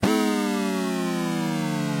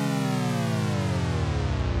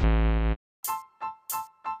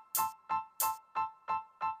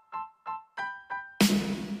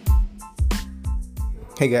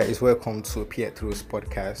Hey guys, welcome to Pietro's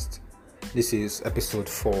podcast. This is episode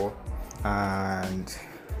 4, and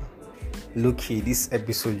look-key, this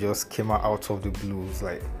episode just came out of the blues.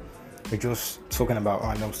 Like, we're just talking about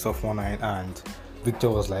random stuff one night, and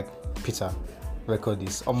Victor was like, "Peter, record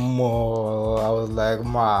this." I was like,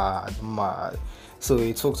 mad. So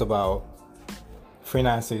he talked about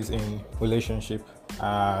finances in relationship,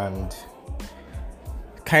 and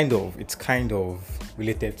it's kind of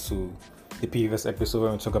related to the previous episode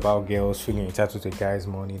when we talk about girls feeling entitled to guys'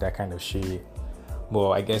 money, that kind of shit. But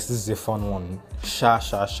I guess this is a fun one. Sha.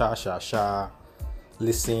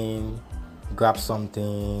 Listen, grab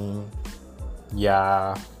something.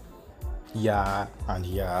 Yeah. And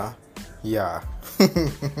yeah. I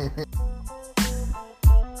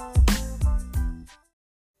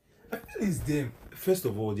feel it's them. First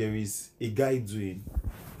of all, there is a guy doing,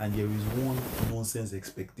 and there is one nonsense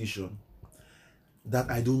expectation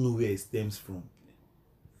that I don't know where it stems from.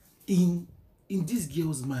 In this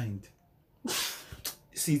girl's mind,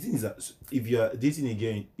 see, the thing is that if you are dating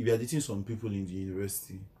again, if you are dating some people in the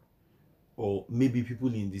university, or maybe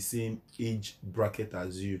people in the same age bracket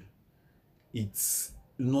as you, it's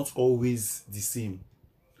not always the same.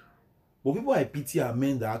 But people I pity are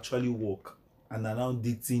men that actually work and are now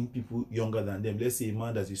dating people younger than them. Let's say a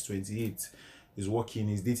man that is 28 is working,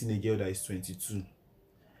 is dating a girl that is 22.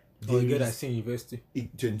 Or a girl that's in university.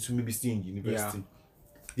 22, maybe still in university. Yeah.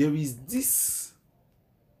 There is this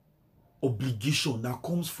obligation that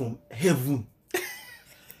comes from heaven.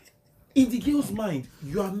 In the girl's mind,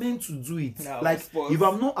 you are meant to do it. No, like, if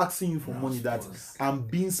I'm not asking you for money, that I'm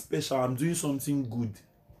being special, I'm doing something good.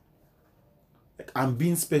 Like, I'm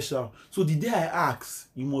being special. So the day I ask,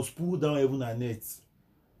 you must pull down heaven and earth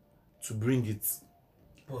to bring it.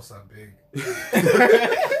 Boss, I beg.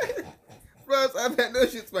 Bros, I beg, don't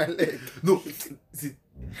shoot my leg. No, see,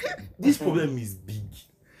 this problem is big.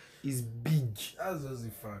 It's big. That's just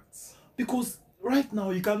the fact. Because right now,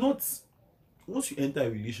 you cannot, once you enter a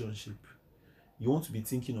relationship, you want to be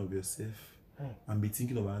thinking of yourself and be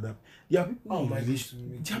thinking of another. There are people in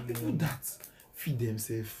relationship. There are people that feed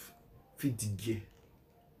themselves, feed the gear.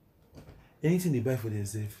 Anything they buy for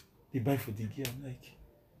themselves, they buy for the gear. I'm like,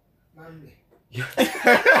 Mommy. yeah.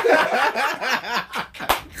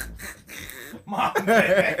 My God.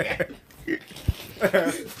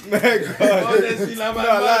 Honestly,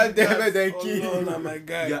 my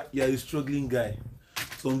guy. You're a struggling guy.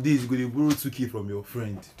 Some days you go to borrow 2K from your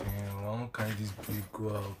friend. Damn, I won't carry this big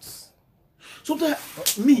go out. Sometimes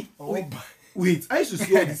wait, I used to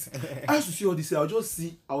see all this.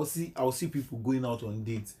 I'll see people going out on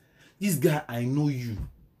dates. This guy, I know you.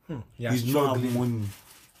 He's not having money.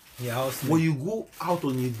 Yeah, when you go out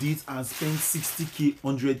on a date and spend 60K,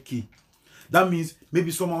 100K, that means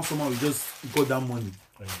maybe somehow we just got that money.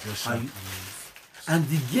 And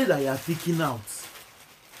the girl that you are taking out,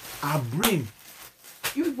 her brain,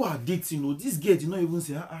 you people are dating, this girl did not even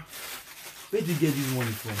say, where did you get this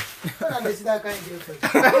money from?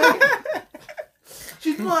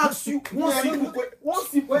 She did not ask you one simple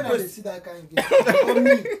question. When I see that kind of girl, for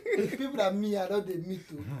me, the people that me, I don't they meet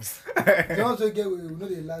too. They also get we know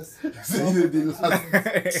they last. So you know they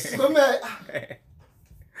last. So me,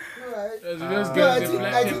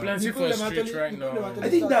 plenty for street right now. I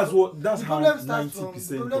think that's how 90% or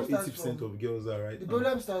 80% of girls are right now. The now.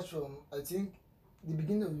 problem starts from, I think, the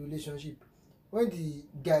beginning of the relationship. When the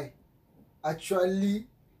guy actually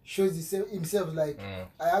shows himself like,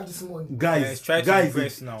 I have this money. Guys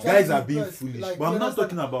are being foolish. Like, but I'm not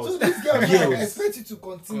talking about so this girl girls. expect you to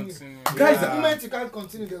continue. Guys, the moment you can't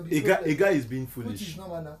continue, there'll be a guy is being foolish. Which is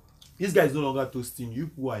normal now. This guy is no longer toasting you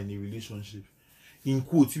who are in a relationship. In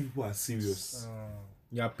quotes, you people are serious.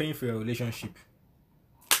 You are paying for your relationship.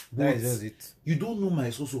 That is just it. You don't know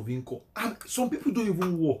my source of income. And some people don't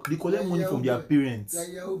even work. They collect money from their parents.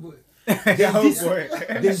 Boy.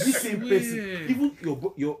 There's this same person. Even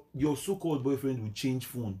your so-called boyfriend will change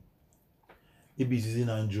phone. Maybe he's using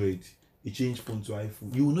Android. He changed phone to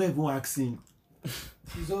iPhone. You will not even ask him,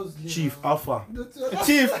 Chief, Alpha.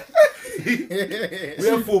 Chief,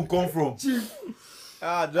 where phone come from? Chief.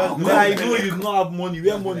 I know you don't have money.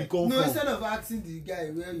 Where money come No, from? instead of asking the guy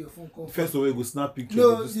where your phone come from. First of all, you go snap pictures.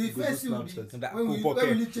 No, the first thing will be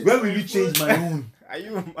when will you change my own? Are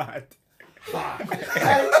you mad? Why?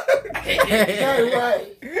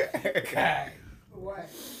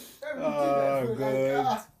 Oh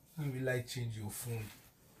God! You will like change your phone.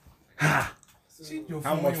 Change your phone.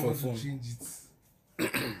 How much for phone? phone? Change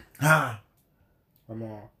it. Come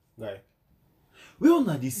on, guy. We all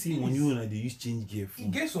know the same when you they use change gear phone.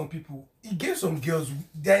 He gave some people, he gave some girls,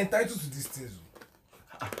 they are entitled to these things.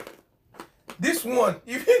 This one,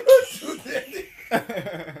 if you don't shoot them,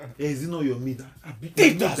 Is it not your meat?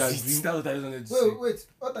 Take that seat. That's what I wanted to say. Wait.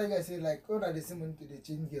 What are you guys saying? Like, what are the same money to the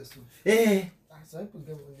change girls too? Some people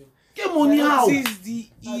get money. Get money out. This is the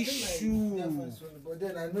I issue. think, like, but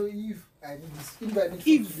then I know if I need this, if I need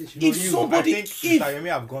If- food today, if she somebody- I think Mr. Yomi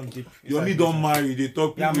have gone deep. Your me don't marry. They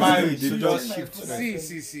talk. You are people married, they so talk. just shift.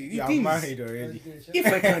 See. You The are thing is, married already. if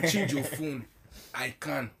I can change your phone, I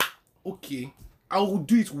can. Okay, I will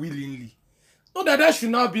do it willingly. Not that should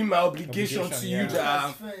not be my obligation to you.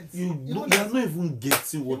 That You are not even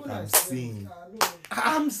getting what I'm saying.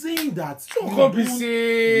 I'm saying that Don't you come be don't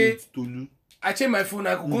say need to I change my phone.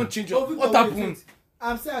 I could go and change your. Wait, What wait, happened? wait.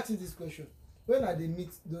 I'm still asking this question. When are they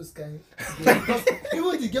meet those kind of girls? Because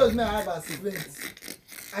even the girls may have as friends.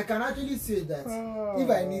 I can actually say that if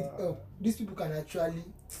I need help, these people can actually.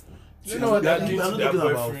 You know what that We did are to not their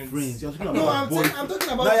talking about boyfriends. friends. You're talking No, about I'm talking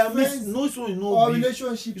about Like, I friends no, so you know or be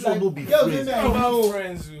relationship. this one Like no be girls friends. may Talk I about know.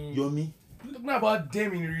 friends. Yomi, We're talking about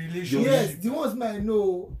them in a relationship. Yes, the ones may I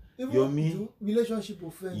know. Even Yomi. the relationship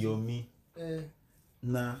or friends. Yomi, Eh,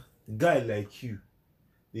 nah, guy like you,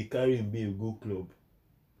 they carry him babe go club.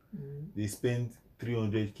 They spend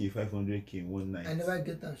 300k, 500k in one night. I never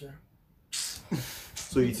get that, sha.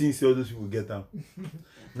 So you think all those people get them?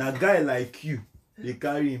 Now, guy like you, they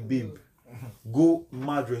carry him babe, go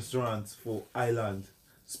mad restaurants for Island,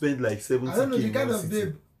 spend like 70k. I don't know the in kind one of city.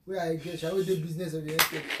 babe where I get. Shall we do business of the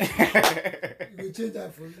estate? You will change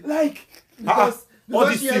that for me. Like, Because all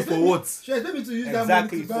this she thing expect for me- what? She expect me to use that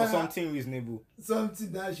Exactly, money to for buy her something reasonable.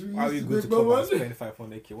 something that she will Why use we to go to make more club and money. spend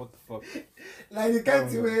 500k? What the fuck? Like the kind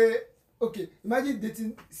of way. Okay, imagine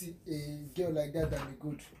dating a girl like that be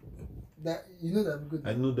good. That you know that be good.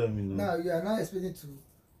 I know that, you know. Now you are now expecting to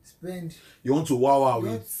spend. You want to wow You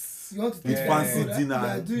with want to with take fancy that, dinner, you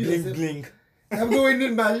are doing Bling yourself. bling. I'm going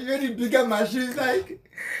in any bigger machines like.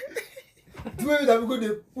 The way that we go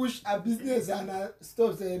they push her business and her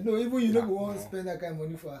stuff. Say no, even you don't want to spend that kind of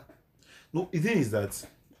money for her. No, the thing is that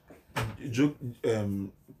joke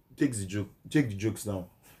take the jokes down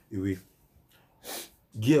away.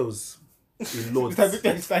 Girls, a lot. Mr. Victor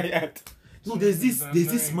is tired. No, there's this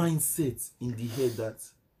Annoying. mindset in the head that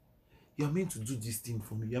you're meant to do this thing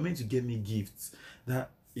for me. You're meant to get me gifts. That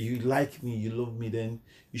you like me, you love me, then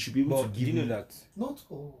you should be able But to do give you me know that? Not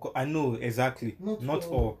all. I know exactly. Not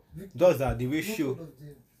all. all. Those are the ratio. Not all of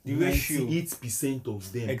them. The ratio. 98%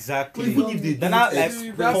 of them. Exactly. Even if they They're don't not like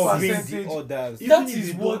express that covering percentage. the others. Even That if is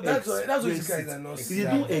they what- don't that's what you express guys are not if saying. they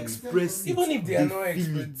don't Yeah. express it, Even if they are not feel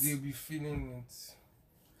experts, it. they'll be feeling it.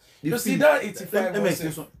 They You see feel that it. 85%. Let me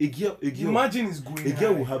explain something. A girl, Imagine it's going. a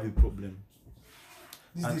girl high. will have a problem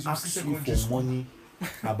These and days, you ask see you secondary for school. money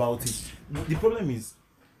about it. The problem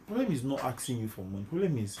is not asking you for money. The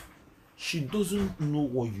problem is she doesn't know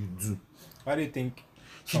what you do. Why do you think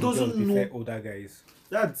She some girls doesn't prefer know older guys?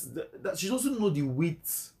 that she doesn't know the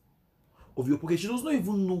weight of your pocket. She does not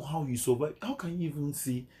even know how you survive. How can you even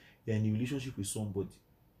say you're in a relationship with somebody?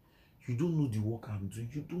 You don't know the work I'm doing.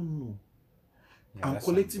 You don't know. Yeah, I'm that's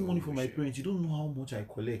collecting some money from my bullshit. parents. You don't know how much I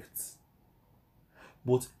collect.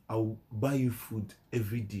 But I'll buy you food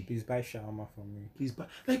every day. Please buy shawarma for me. Please buy.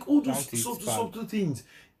 Like all those Count it, subtle, fam. subtle things.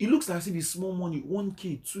 It looks like as if it's small money.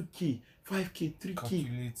 1k, 2k, 5k, 3k.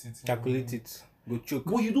 Calculate it. Calculate it. Go choke.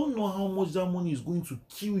 But you don't know how much that money is going to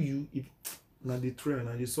kill you if now they try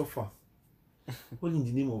and they suffer. All in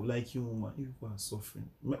the name of liking woman, you people are suffering.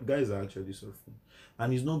 Guys are actually suffering.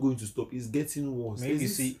 And it's not going to stop. It's getting worse. Maybe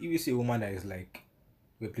There's if you see a woman that is like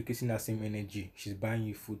replicating that same energy, she's buying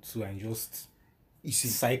you food too and just you see,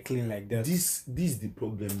 cycling like that. this is the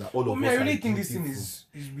problem that all But of me, us I are really think this guilty thing for.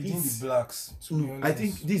 is within It's- the blacks. To be No, I honest.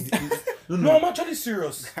 think this no, No, I'm actually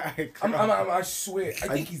serious. I I swear. I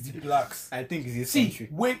think it's the blacks. think it's this See, country.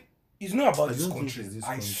 when it's not about I this don't think country. it's this I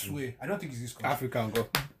country. swear. I don't think it's this country. African go.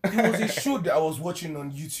 There was a show that I was watching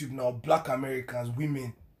on YouTube now, Black Americans,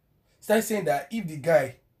 women. Started saying that if the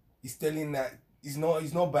guy is telling that he's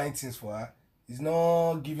not buying things for her, he's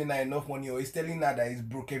not giving her enough money, or he's telling her that he's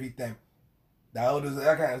broke every time, that all those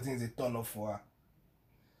that kind of things they turn off for her.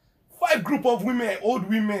 5 group of women, old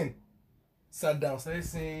women, sat down, started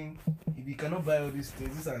saying, if you cannot buy all these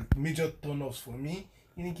things, these are major turn-offs for me.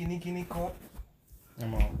 Kini, come.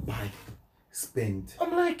 Buy, spend,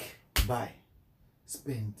 I'm like, buy,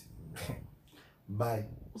 spend, buy.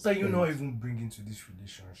 what are you not even bringing to this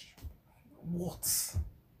relationship? What?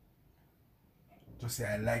 Just say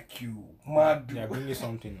I like you. Mad. Yeah, bring me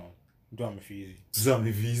something now. Do I'm easy. Zam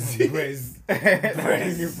easy. Press.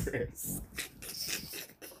 Press.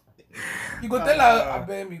 You go tell her, I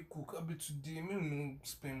bet me cook. I bet today, me no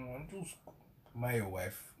spend one. Just cook. My your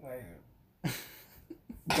wife.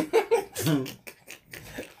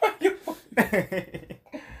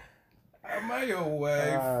 Am I your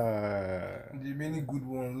wife? The many good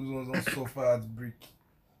ones, those ones don't suffer heartbreak.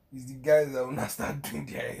 It's the guys that will not start doing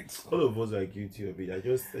their heads. All of us are guilty of it. I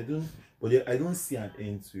don't see an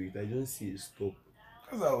end to it. I don't see a stop.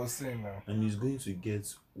 That's what I was saying now. And it's going to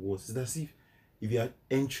get worse. It's as if you are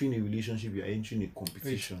entering a relationship, you are entering a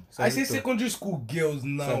competition. I say secondary school girls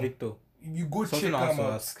now. So Victor, If you go something check I them want to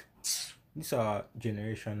out. ask. This our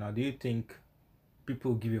generation now. Do you think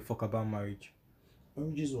people give a fuck about marriage?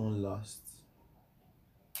 Marriages won't last.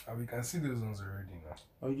 And we can see those ones already now.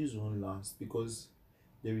 Marriages won't last because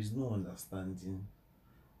there is no understanding,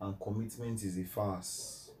 and commitment is a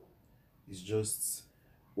farce. It's just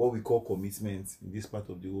what we call commitment in this part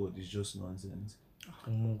of the world is just nonsense.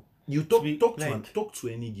 You talk to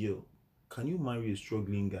any girl. Can you marry a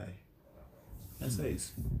struggling guy? Answer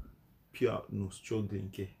is pure no. Struggling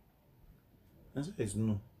care. Answer is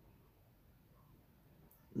no.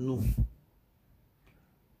 No.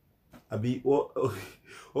 Abi, what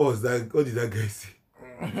was that? What did that guy say?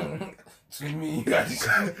 To me, you guys.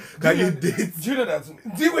 Can you date? Do you know that to me?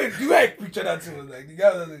 Do you like picture that to me? Like the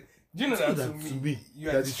guy was like, do you know that to me? You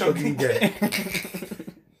are the struggling guy.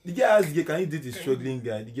 The guy asked the girl, can you date a struggling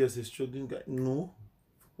guy? The girl says, struggling guy? No.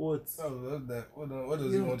 What? Oh, what's that? What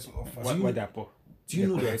does he want to offer? What that for? Do you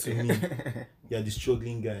know that to me? You're the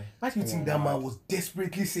struggling guy. Why do you think that man was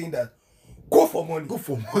desperately saying that? Go for money. Go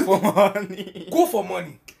for money. For money. Go for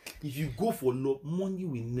money. If you go for love, money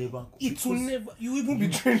will never come. It will never. You even be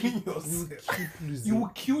draining You yourself. keep losing. You will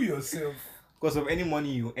kill yourself. Because of any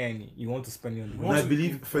money you earn, you want to spend it on the And I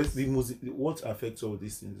believe first what affects all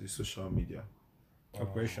these things is social media.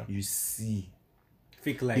 operation. You see,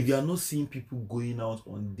 Fake life. if you are not seeing people going out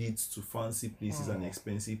on dates to fancy places and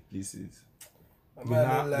expensive places, You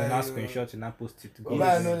now screenshot, you now post it. But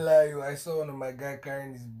man, no lie, you. I saw one of my guy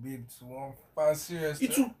carrying his babe to one fancy restaurant.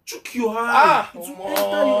 it will choke your heart. Ah, It will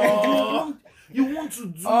come enter your on. head. You want to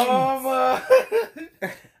do Oh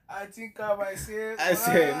man. I think I might say. I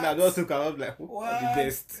said, nah, those who come up like, who are the What?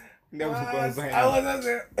 best? Never What? combine. I was not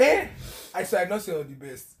saying, eh? I said, I not say all the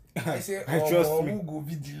best. I say, I trust oh, me. who go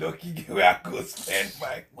be the lucky girl where I go spend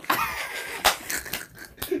my.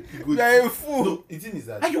 good. You are a fool. No, the thing is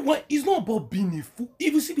that And you want? It's not about being a fool.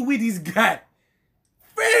 If you see the way this guy,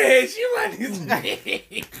 fresh, you man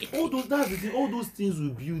is. all those that's the thing, all those things will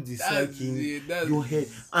build the That's psyche in it, that's your it. head,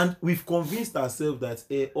 and we've convinced ourselves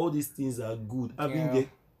that all these things are good. I mean, Yeah.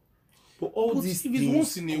 but all But these if things it's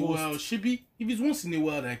once in a cost- while, Shibi, if it's once in a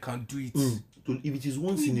while, I can do it. So if it is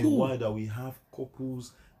once We in a go. while that we have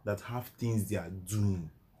couples that have things they are doing,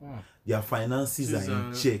 their finances This is, are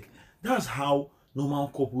in check. That's how normal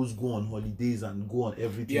couples go on holidays and go on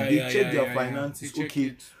everything. Yeah, They yeah, check yeah, their yeah, finances. They check Okay,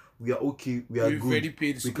 it. we are okay. We are We've good. already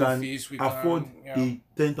paid We school can fees, we afford can,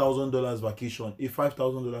 yeah. a $10,000 vacation, a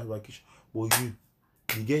 $5,000 vacation. But you,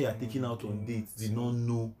 the girl you are taking out on dates, did not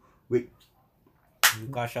know. Wait, You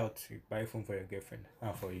cash out, you buy a phone for your girlfriend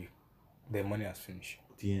and for you. The money has finished.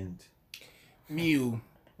 the end.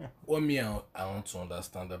 What I want to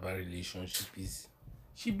understand about relationship is,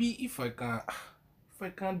 Shibi, if I can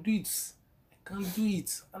do it, I can do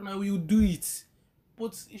it, and I will do it.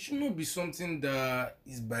 But it should not be something that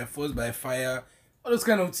is by force, by fire. All those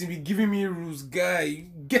kind of things be giving me rules, guy.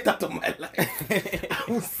 Get out of my life. I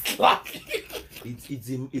will slap you. It's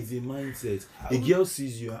a mindset. A girl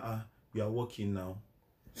sees you are working now.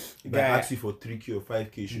 If I Guy. ask you for 3K or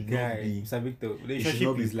 5K, should not Guy, be. Mr. Victor, not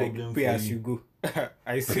relationship be is like problem pay for as you. you go.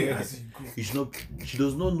 I swear. As you go. It should not. She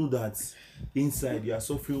does not know that inside you are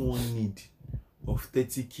suffering one need of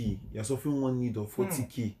 30K. You are suffering one need of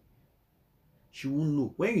 40K. She won't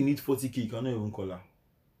know. When you need 40K, you cannot even call her.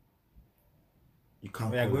 You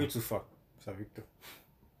can't We are call going her. too far, Mr. Victor.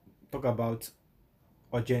 Talk about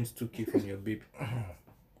urgent 2K from your babe.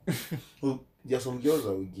 Well, there are some girls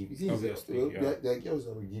that will give you. See, Obviously, well, yeah. there are girls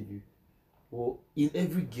that will give you. Well, in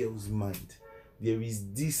every girl's mind, there is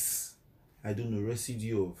this, I don't know,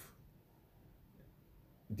 residue of.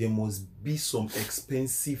 There must be some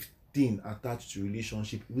expensive thing attached to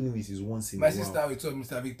relationship, even if it is once in My a while. sister will tell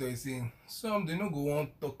Mr. Victor is saying, some they no go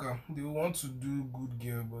want talk, they want to do good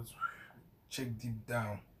girl, but check deep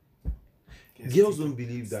down. Girls don't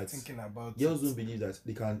believe that. Thinking about Girls it. don't believe that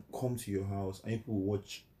they can come to your house and people will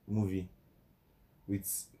watch movie with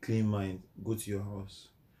clean mind. Go to your house.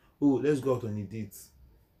 Oh, let's go out on a date.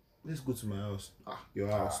 Let's go to my house. Your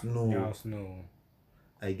house. No. Your house, no.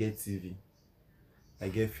 I get TV. I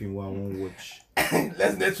get film I won't watch.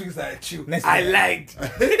 Let's Netflix and chill. Netflix. I liked.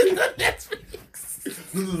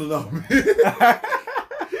 Netflix. No.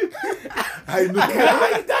 I know.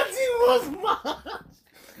 That thing was mad.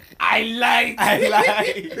 I liked.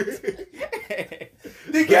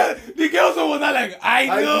 The girl so was not like, I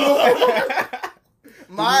know.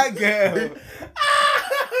 My girl.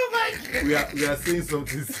 We are saying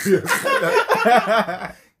something serious.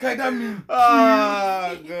 Can that mean?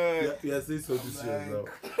 Oh, good. We are saying something serious now.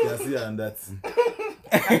 We are saying and that thing.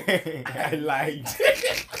 I lied.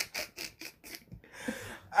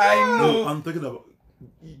 I No, know. I'm talking about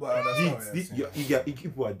But that's not what you're saying. you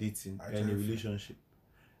people are dating, you're in a relationship.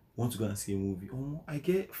 Want to go and see a movie? Oh, I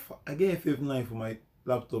get FF9 for my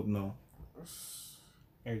laptop now.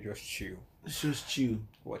 You just chill. It's just chill.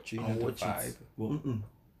 Watch it. And watch it. But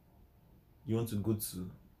you want to go to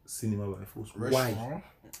cinema by force? Why? Restaurant?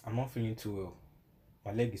 I'm not feeling too well.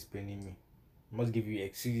 My leg is paining me. I must give you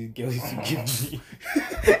excuse, girls, to give me.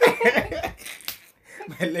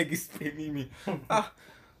 My leg is paining me.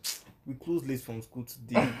 We closed late from school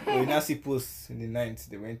today. We now see posts in the night.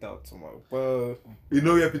 They went out tomorrow. But You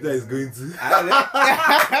know where Peter is going to.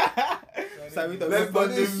 Sorry, Let's not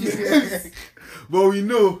name names. But we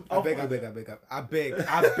know. I beg. Oh,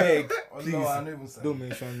 Please, no, I know even don't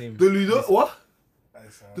mention name. Do you know what?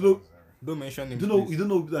 Don't mention name. You know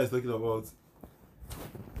who Peter is talking about.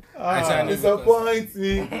 Disappoint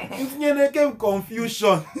me. It's gonna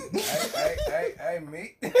confusion. I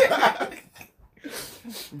mate.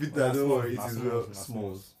 Peter, don't worry, it is well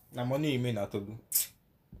small. Now money you mean at all.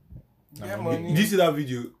 Yeah, Did money. you see that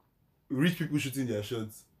video? Rich people shooting their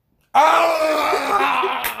shots.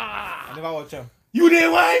 I never watch him. You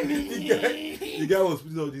didn't want me. The guy was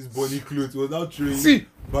putting on these bunny clothes. He was now throwing See,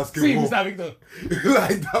 basketball Mr. Victor.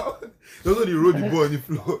 like that. That's when he rolled the ball on the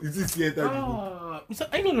floor. You see enter the ball.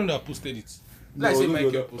 I don't know that I posted it. No, Like say those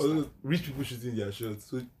Michael were- posted. those rich people shooting their shots.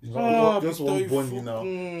 So Oh, just Victor, one you bunny now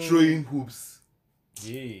fucking- throwing hoops.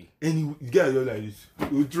 Yeah. And the guy just like this.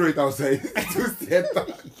 He'll throw it outside to center.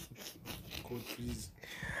 God, please.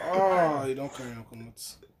 Oh, you don't carry on, come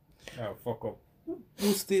out. Oh, fuck up.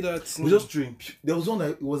 Posted that. We just throwing. There was one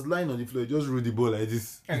that was lying on the floor. He just rolled the ball like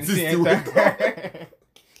this. And It see still went down enter.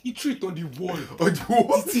 He threw it on the wall. on the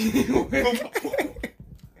wall.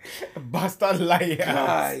 Bastard liar.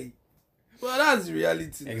 Guy. Well, that's the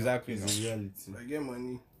reality. now. Exactly. It's No. a reality. I get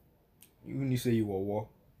money. Even you say you were war.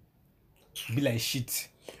 Be like shit.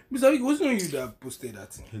 Mr. Vic, wasn't it you that posted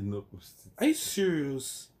that thing? He did not post it. Are you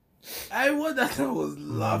serious? I was that I was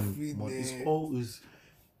laughing. But it's eh. always,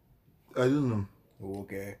 I don't know.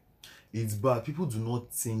 Okay. It's bad. People do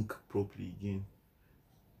not think properly again.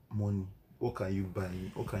 Money. What can you buy?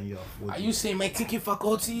 What can you afford? Are you saying my thinking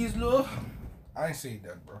faculty is low? I ain't saying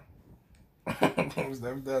that, bro.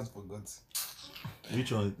 Mr. Victor has forgot.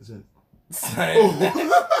 Which one? Is it?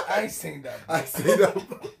 I ain't saying that. Bro. I say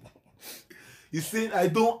that. You saying I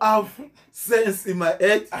don't have sense in my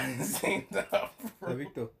head? I ain't saying that, So bro.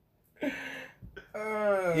 Victor, If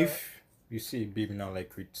if you see a baby now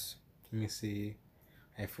like it, let me say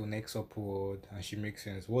iPhone X upward and she makes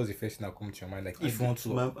sense, what's the first thing that comes to your mind? Like if you want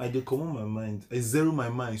to I dey comot my mind. I zero my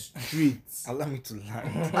mind straight. allow me to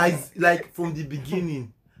land. I like from the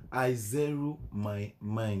beginning. I zero my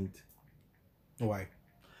mind. Why?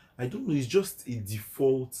 I don't know. It's just a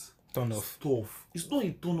default Turn off. stuff. It's not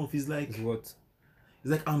a turn off. It's Is what?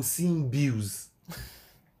 like I'm seeing bills.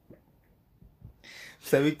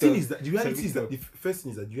 So Victor, Thing is that the reality so is that Victor, the first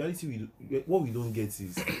thing is that the reality what we don't get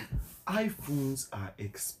is iPhones are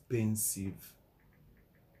expensive.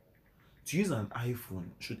 To use an iPhone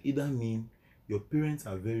should either mean your parents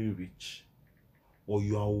are very rich or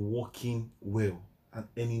you are working well and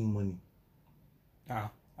earning money. I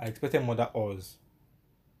expected mother Oz.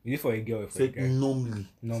 Is it for a girl or It's for a like guy? normally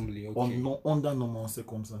Normally, or okay. under normal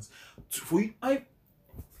circumstances. For you,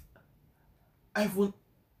 iPhone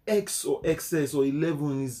X or XS or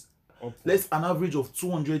 11 is Upward. let's an average of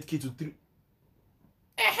 200k to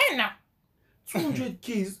 200k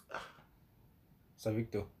is So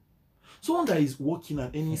Victor, someone that is working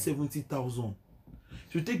and earning 70,000.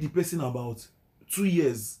 Should take the person about 2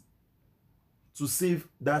 years to save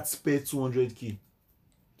that spare 200k.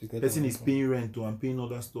 to get Person on is iPhone. paying rent and paying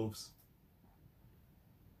other stuffs.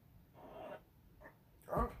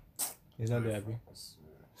 Is that the happy?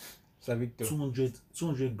 So Victor,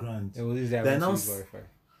 200 grand. it was this that They I want to announced- verify.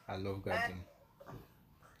 I love gardening.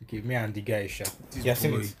 Okay, me and the guy is sharp. This You have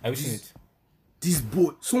seen boy, it? Have you seen this- it? this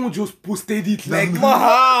boy, someone just posted it like My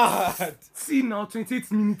heart. See now,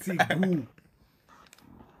 28 minutes ago.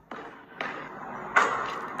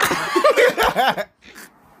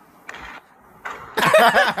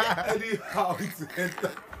 Anyhow, it's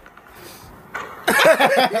enter.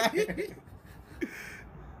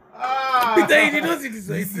 Peter, you did not see this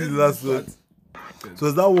one. This is the last one. So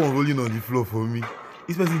is that one rolling on the floor for me?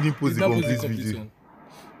 This person didn't post the complete video.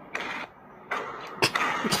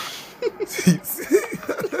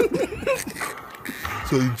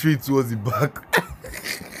 So he threw it towards the back.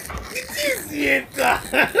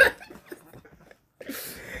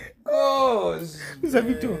 Gosh. Mr.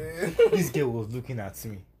 Victor, this girl was looking at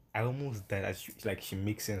me. I almost died. She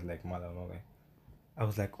makes sense like mother. I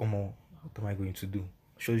was like, Omo, what am I going to do?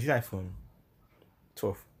 She was using iPhone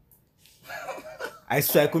 12. I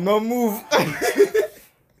swear I could not move.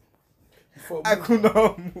 I could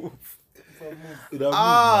not move.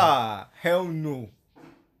 Hell no.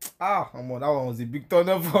 Omo, that one was a big turn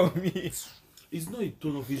up for me. It's not a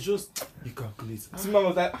turn off, it's just you calculate. Simon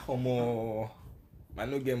was like, Omo, I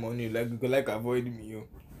no get money, like you could like avoid me, yo.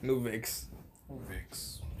 No vex.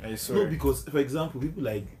 I swear. No, because for example, people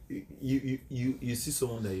like you see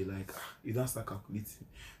someone that you like, you don't start calculating.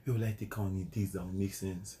 People like take on the days that will make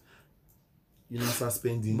sense. You don't start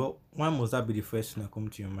spending. But why must that be the first thing that come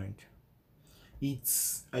to your mind?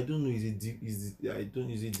 It's I don't know, is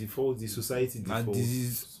a default, the society default.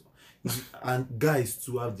 Disease. And guys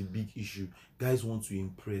too have the big issue. Guys want to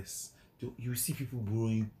impress. You see people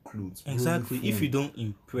borrowing clothes. Exactly. Borrowing if you don't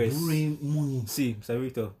impress, borrowing money. see, Mr.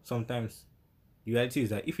 Victor, sometimes the reality is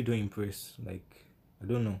that if you don't impress, like, I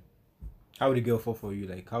don't know, how would the girl fall for you?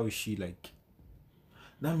 Like, how is she like?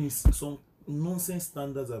 That means some nonsense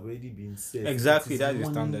standards have already been set. Exactly, It is that's the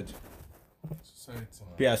money. standard. Society,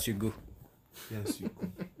 man. Pay as you go. Yes, you go.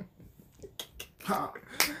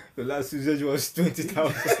 The last usage was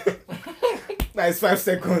 20,000. Nice 5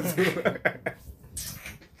 seconds. This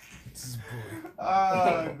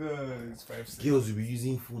boy. Good. It's 5 seconds. Girls will be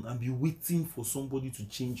using phone and be waiting for somebody to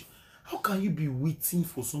change. How can you be waiting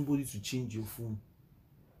for somebody to change your phone?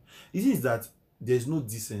 It is that there's no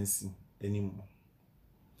decency anymore.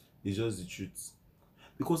 It's just the truth.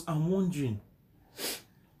 Because I'm wondering,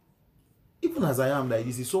 even as I am like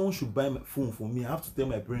this, if someone should buy my phone for me, I have to tell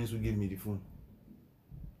my parents who gave me the phone.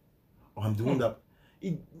 Or I'm the one that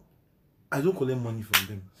I don't collect money from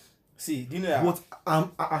them. See, do you know But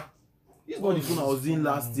this is not the phone I was doing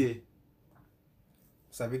last year.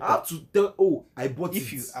 Mr. Victor, I have to tell, I bought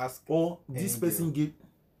if it. you ask Or this any person girl. gave.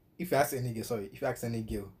 if you ask any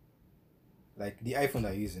girl, like the iPhone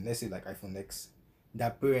they're using, let's say like iPhone X, their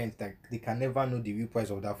parents, like, they can never know the real price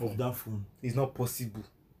of that phone. Of that phone. It's not possible.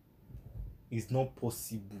 It's not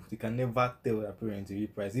possible. They can never tell their parents the real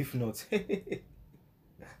price. If not,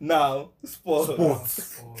 now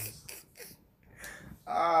sports.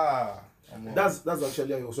 That's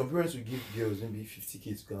actually how some parents will give girls maybe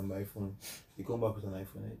 50k to go and buy a phone. They come back with an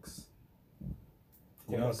iPhone X. You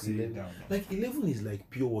Come don't back see with it 11. down. Like 11 is like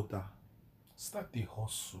pure water. Start the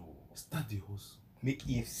hustle. Start the hustle. Make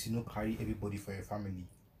EFC no carry everybody for your family.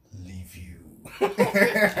 Leave you.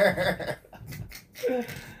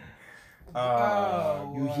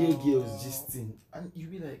 You hear girls gisting and you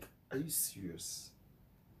be like, are you serious?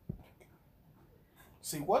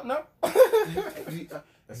 Say what now? Do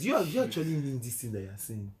you actually mean this thing that you're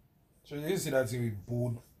saying? So you see that thing with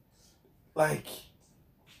bold, like.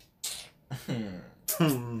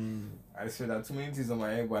 I said that too many things on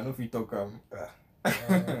my head, but I know if you talk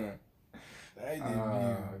I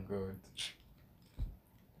did good.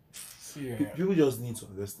 See, yeah. People just need to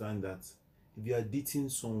understand that if you are dating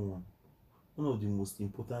someone, one of the most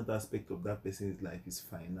important aspects of that person's life is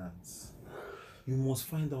finance. You must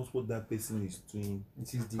find out what that person is doing,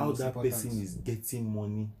 It is the how most that important. person is getting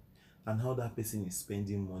money, and how that person is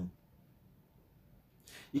spending money.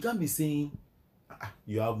 You can't be saying,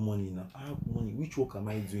 you have money now. I have money. Which work am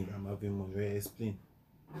I doing? I'm having money. Well, explain.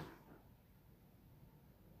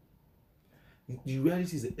 The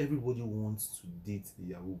reality is that everybody wants to date the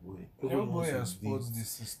Yahoo boy. Everybody to has sports this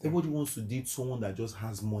system. Everybody wants to date someone that just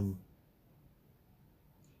has money.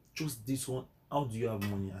 Just this one. How do you have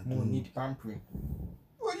money? I No don't need pampering.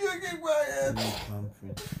 What you get quiet? need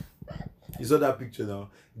pampering. You saw that picture now.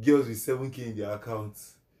 Girls with 7k in their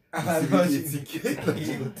accounts. 80k.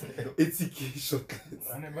 80k short.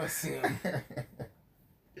 I never seen him.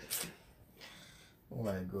 Oh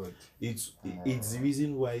my god. It's the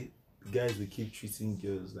reason why guys will keep treating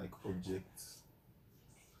girls like objects.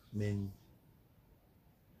 Many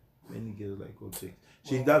girls like objects.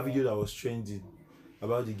 See that video that was trending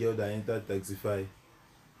about the girl that entered Taxify,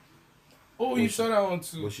 Oh, you saw that one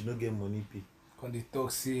too. but she don't get money pay. When they talk,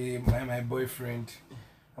 say my boyfriend.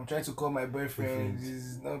 I'm trying to call my boyfriend.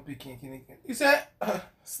 He's not picking. He said,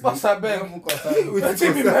 "Boss, I beg. Let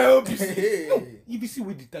me my help." If you see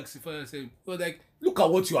with the taxifier, say, "Well, like, look at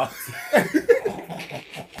what you are."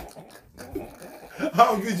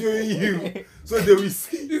 I'm videoing you, so they will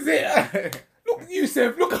see. He say, "Look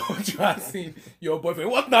yourself. Look at what you are saying. Your boyfriend.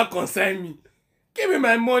 What now concern me? Give me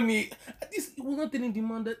my money." This he was not telling the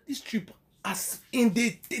man that this trip, as in the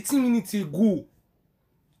 30 minutes ago,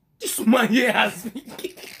 This woman here has me.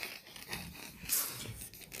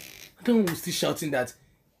 That one was still shouting that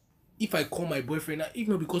if I call my boyfriend now, if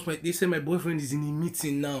not because they say my boyfriend is in a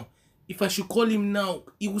meeting now, if I should call him now,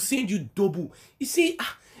 he will send you double. You see,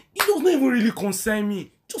 it does not even really concern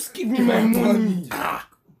me. Just give me my money.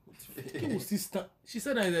 He was still she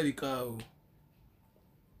said that inside the car. Oh.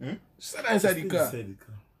 She said that inside the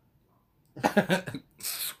car.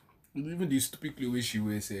 Even the stupid clothes way she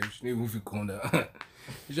wears, she didn't even feel calm down.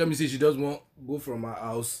 She told me say she doesn't want to go from her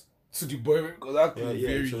house to the boyfriend because that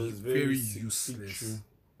clothes very useless.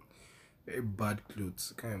 Very bad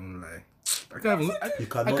clothes. I can't even lie. You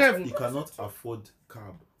cannot afford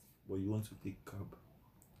cab, but you want to take cab.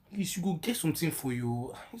 You should go get something for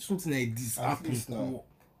you. Something like this happens now.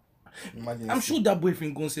 Imagine. I'm sure that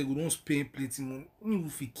boyfriend gonna say we don't spend plenty money. Even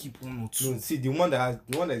if we keep one or two. No, see the one that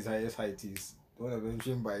is highest height is the one that was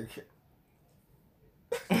mentioned bike.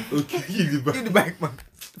 Okay, give the bike man.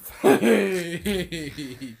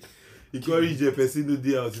 You can't reach a person no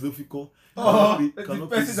day out. You don't feel the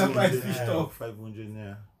person that buys fish talk. 500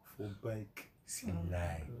 naira for bike. See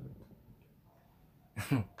lie.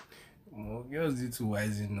 Well, girls need to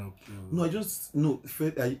wisen up. No,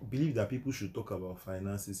 I believe that people should talk about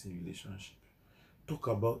finances in relationship. Talk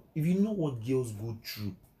about if you know what girls go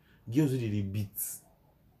through, girls really beat.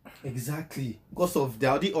 Exactly. Because of the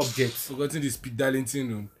objects. Forgotten the speed dialing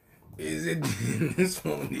thing. Is it this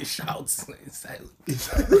one they shout inside? It's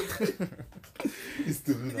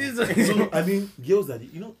still so, I mean, girls that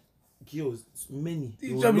girls many.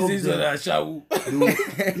 They will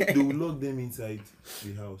lock them inside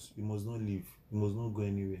the house. You must not leave. You must not go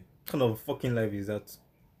anywhere. What kind of fucking life is that?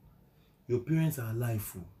 Your parents are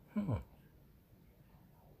alive.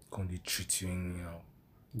 Can they treat you anyhow?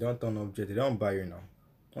 They don't turn object. They don't buy you now.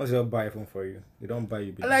 Once they don't buy iPhone for you, they don't buy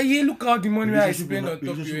you. Like, yeah, look how the money I spend on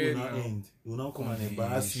top of your head. You will now come and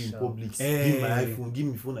embarrass you in public. Give my iPhone, give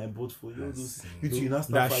me phone I bought for you. You now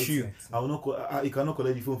start fighting. I will not. You cannot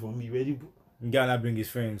collect the phone from me. Ready? Guy not bring his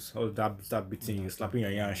friends. Or start beating you, slapping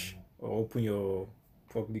your yansh, or open your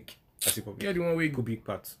public. Yeah, the one way go big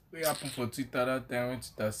part. What happened for Twitter that time when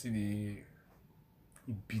Twitter see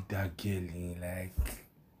he beat that girl in like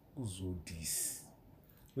who's all this?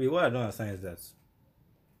 Wait, what I don't understand is that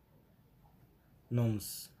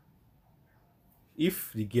norms.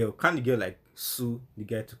 If the girl like sue the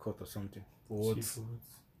guy to court or something For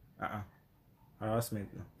what? Harassment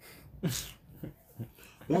no.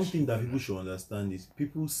 One thing that people should understand is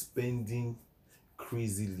people spending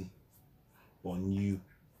crazily on you.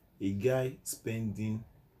 A guy spending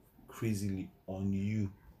crazily on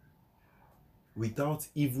you without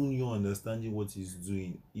even you understanding what he's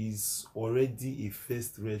doing is already a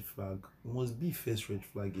first red flag. It must be first red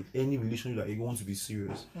flag in any relationship that you want to be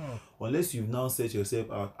serious. Unless you've now set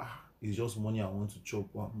yourself out, it's just money I want to chop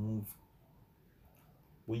or move.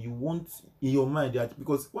 But you want in your mind that,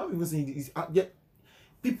 because what I'm even saying is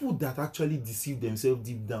people that actually deceive themselves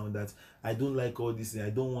deep down that I don't like all this and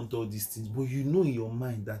I don't want all these things, but you know in your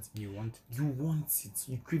mind that you want it,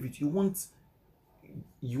 you crave it, you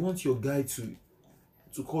want your guy to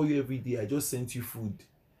call you every day. I just sent you food,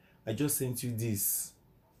 I just sent you this,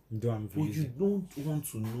 but you don't want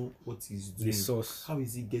to know what he's doing, the source. How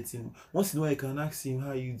is he getting? Once in a while I can ask him, how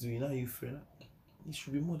are you doing, how are you friend? It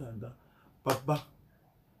should be more than that. Papa,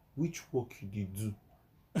 which work did you do?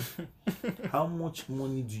 How much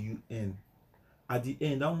money do you earn? At the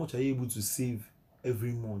end, how much are you able to save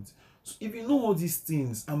every month? So if you know all these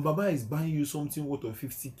things and Baba is buying you something worth of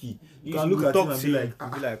 50k, you can look at him and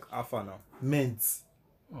be like Alpha now. Meant.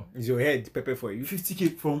 Is your head pepper for you?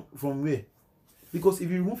 50k from where? Because if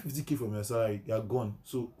you remove 50k from your salary, you are gone.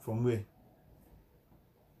 So from where?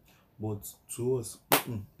 But to us,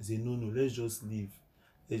 it's a no. Let's just leave.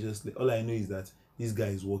 All I know is that this guy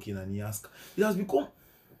is working and he asks. It has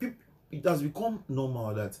become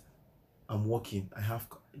normal that I'm working.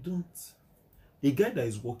 A guy that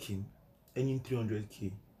is working earning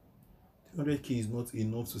 300k is not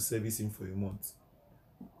enough to service him for a month.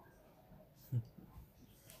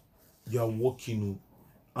 You are working.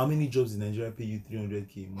 How many jobs in Nigeria pay you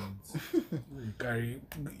 300k a month? Gary,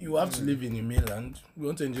 you have to live in the mainland. You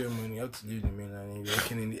want to enjoy money, you have to live in the mainland and you're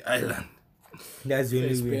working in the island. That's the only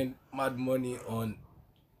way. Spend mad money on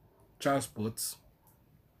transport,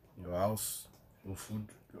 your house, your food.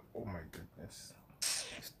 Oh my goodness.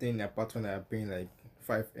 Staying in an apartment that are paying like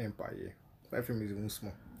 5M per year. 5M is even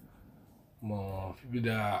small. More people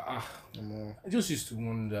that I just used to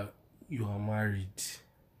wonder, you are married,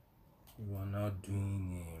 you are now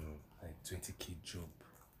doing like 20k job.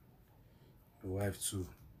 Your wife too,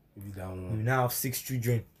 maybe that one. You now have 6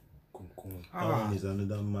 children. That one is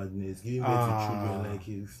another madness. Giving birth to children like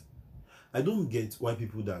his. I don't get why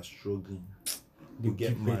people that are struggling They will get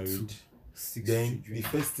give birth married. to 6 Then children. the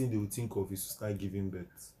first thing they will think of is to start giving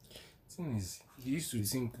birth. Thing is, you used to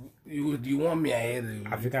think you want me ahead.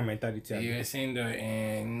 African mentality. You were saying that,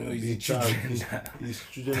 no, it's The the child, children. his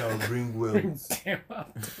children that will bring wealth.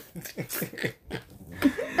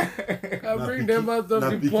 I bring them out of Na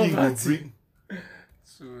the pikin go poverty. bring.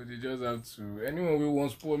 So they just have to. Anyone who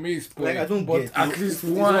wants poor, may is poor. Like, I don't but get at it. least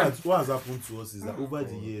What one. has, what has happened to us is that over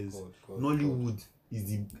the years, Nollywood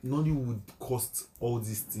costs all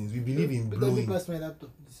these things. We believe in Let me blowing. pass my laptop,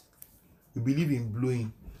 please. We believe in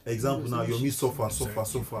blowing. Example now, Yomi suffer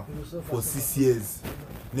for 6 years.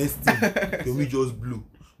 Next thing, Yomi just blew.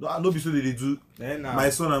 No, I know before they do. My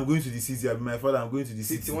son, I'm going to the city. I be my father, I'm going to the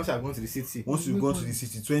city. city. Once I go to the city, Once you go to the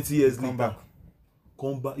city, 20 years come later, back.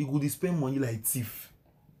 come back. You go to spend money like thief.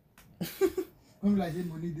 Come like say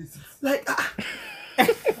money this. Like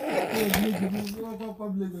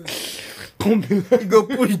You go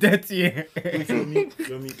push that here.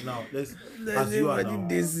 Yomi, now let's as you are now.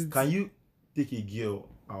 This Can you take a girl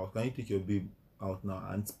out? Can you take your babe out now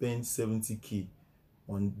and spend 70k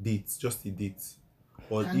on dates, just a date?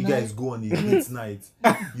 Or Can you guys go on a date night,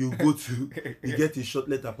 you get a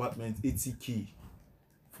shortlet apartment, 80k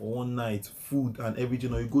for one night, food and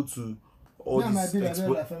everything, or you go to all Me and my these baby, I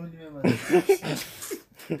don't have family members.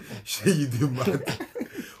 Shey you dey mad.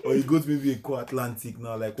 Or you go to maybe a co-Atlantic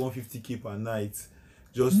now, like 150k per night.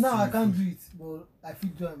 Just Now I to- can't do it, but I feel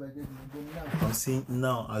joy by getting it. But now, I'm saying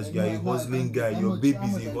now, as you No, are a now I hustling can't do it. guy, How your much- baby how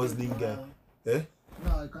is much a I hustling get guy. now? Eh?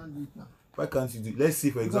 No, I can't do it now. Why can't you do? Let's say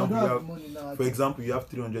for Because I example, don't you have have, money now. for example, you have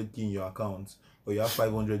 300k in your account, or you have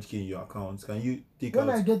 500k in your account. Can you take When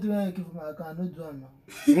I out? get 300k from my account, I no do am now.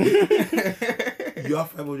 You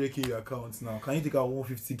have 500k in your account now. Can you take out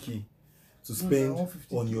 150k to No, spend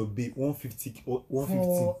 150K. on your babe? 150 or 150,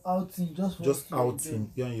 For outing, just for just to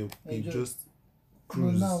outing. You and your babe Enjoy. just enjoy.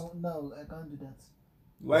 cruise. No, now I can't do that.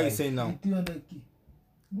 Why are you Why? saying now? With 300k.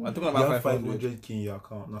 I'm talking You about have 500. 500k in your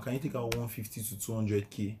account now. Can you take out 150 to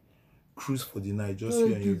 200k? Cruise for the night, just 300k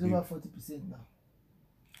you and your is babe. over 40% now.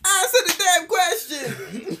 Answer the damn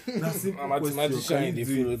question. That's simple I'm question. mathematician Can in the you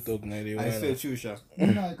do follow it? talk now. They I want said you, Sha.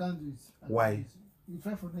 No, I can't do it. I can't Why? do it. With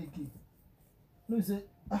 500k. No, you say,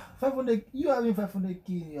 500, you having 500k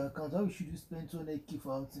in your account, how should you spend 200k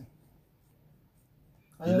for outing?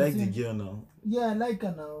 And You you're like the saying, girl now? Yeah, I like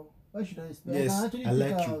her now. Why should I spend? Yes, I can actually I take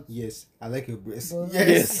like her you. out. Yes, I like your breast. But-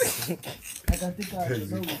 Yes. I can take her out. Yes.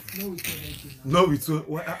 No with 200k now. No, it's so.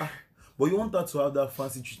 Why? But you want her to have that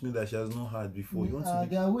fancy treatment that she has not had before. You want to.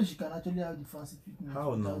 There are ways she can actually have the fancy treatment.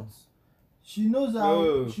 How now? without- She knows how.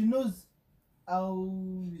 Oh. She knows how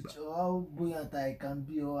rich or how buoyant I can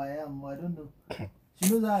be or I am. I don't know. She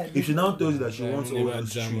knows how. If she now tells you that she wants all never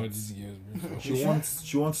those jam all treats, these girls before.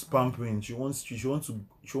 she wants pampering, she wants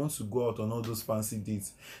to go out on all those fancy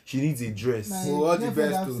dates. She needs a dress. My Oh, all the girlfriend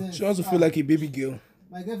best have too. sense. She also feel like a baby girl.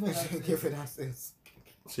 My girlfriend have Okay, sense. for that sense.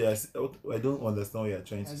 I don't understand what you're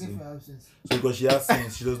trying My to say. girlfriend have sense. So because she has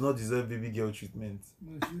sense, she does not deserve baby girl treatment.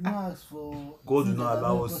 No, she will not ask for. God will things not that are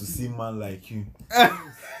allow not us to possible. see man like you.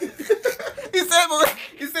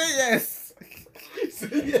 He said yes.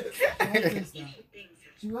 She have sense now.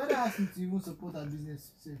 She would rather ask me to even support her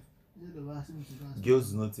business self instead of asking me to go and support.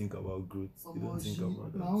 Girls do not think about growth. They Omo, don't think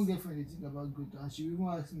about my own that. girlfriend dey think about growth and she will even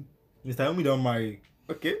ask me. Mr. Yomi don't marry.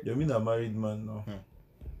 Okay. You mean a married man now?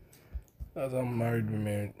 That's how married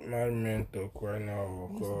men talk right now,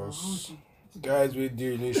 of course. Yes, Guys with the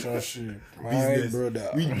relationship, my Business. brother.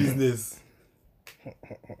 Which business?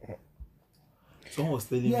 Someone was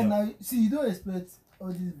telling yeah, me. now see you don't expect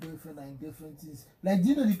all these boyfriend and girlfriend things. Like, do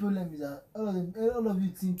you know the problem is that all of you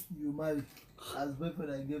think you marry as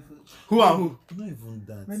boyfriend and girlfriend. Who and who? Not even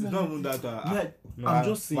that. Men It's not even that. No, I'm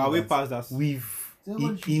just saying. But way that past that. With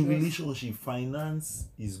Someone in should just- relationship, finance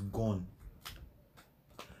is gone.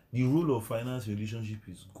 The role of finance relationship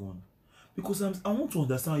is gone. Because I want to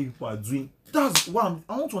understand how people are doing. That's why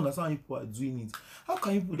I want to understand how people are doing it. How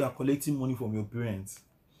can you people that are collecting money from your parents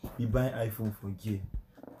be buying iPhone for gear?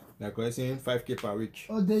 They're collecting 5k per week.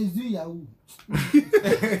 Oh, there is doing Yahoo.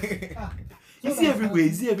 You see everywhere.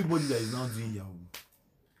 You see everybody that is now doing Yahoo.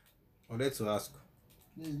 I wanted to ask.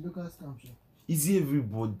 There is local scam. Sure. You see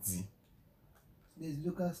everybody. There is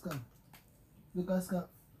local scam. Local scam.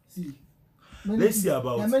 See. Let's see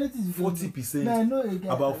about there are many things you don't 40%, know. Now, I know a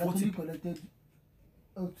guy about that 40 actually collected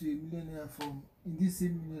up to $1 million from in this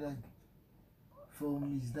same million rank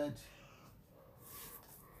from his dad.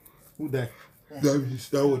 Who that?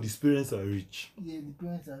 That what the parents are rich. Yeah, the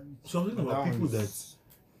parents are rich. So I'm talking about That people one that is-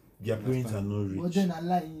 their parents are not But rich. then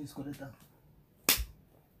Allah is collector.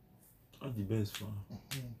 That's the best one.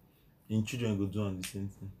 In children go do on the same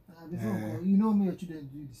thing. You know me, your children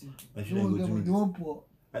do the same thing. My children go do me. They won't poor.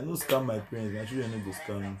 I no scam my parents. My children no go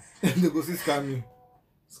scam me. They go see scam you.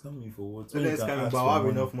 Scam me for what? Let them scam you, but I have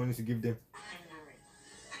enough money to give them.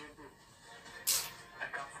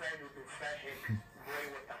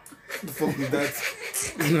 The fuck is that?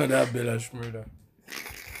 It's not that Bella Shmurda.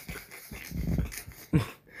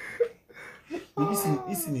 But this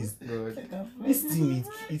thing is this thing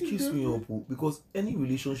it keeps me up because any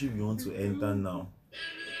relationship you want to enter now,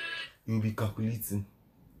 you'll be calculating.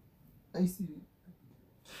 I see.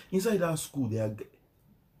 Inside that school, there's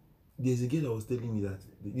a girl that was telling me that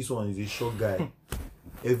this one is a short guy.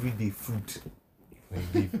 Everyday food.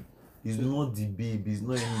 It's not the babe, it's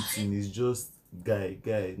not anything, it's just guy,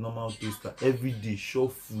 normal toaster. Everyday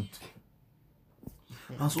short food.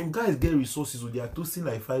 And some guys get resources, so they are toasting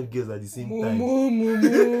like 5 girls at the same time.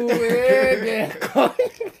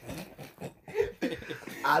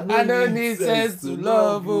 I don't need sense to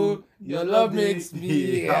love you. Your love makes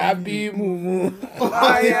me happy, mumu.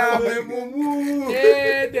 I am a mumu.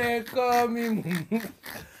 Yeah, they call me mumu.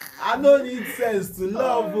 I don't need sense to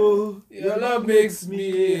love you. Your love makes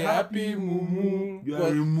me happy, mumu. You are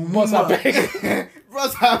a mumu. Boss abeg.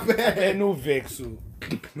 What's happening? No vex, so.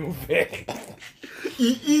 No vex.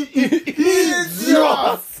 Idiot!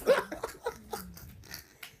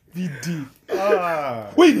 VD.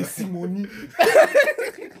 Ah. Where you see money?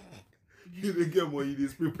 You dey get money, you dey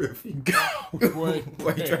spray perfume. Boy,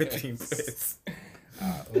 Why you trying to impress?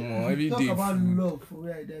 every Talk day. about love for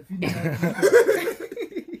where I feel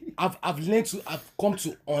I've learned to, I've come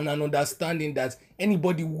to an understanding that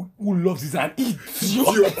anybody who loves is an idiot.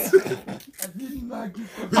 I feel like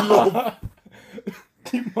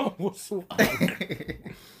The man was so angry.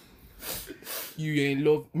 You're in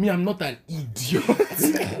love. Me, I'm not an idiot.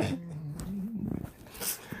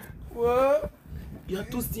 What? You're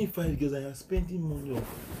toasting 5 girls and you're spending money on.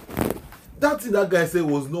 That thing that guy said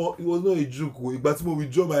was not a joke. But to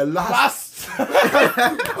withdraw my last.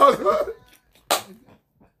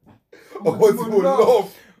 Ọmọ tí mo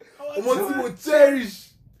love. Ọmọ tí mo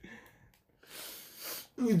cherish.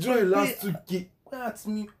 Withdraw your last 2K. That's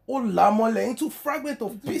me. Oh, lamole into fragment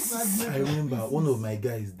of pieces. I remember one of my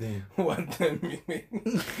guys then. One time,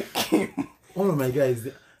 One of my guys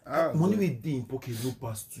then. Money we dey in pocket no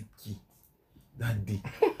pass 2K that day.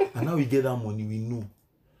 And now we get that money, we know.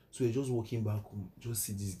 So we're just walking back home. Just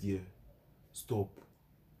see this girl. Stop.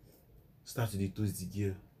 Start to dey toast the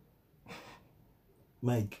girl.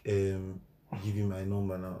 Mike, give you my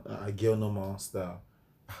number now. A girl number star.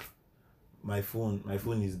 My phone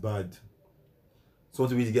is bad. So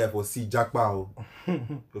to be the guy for see Jackpot.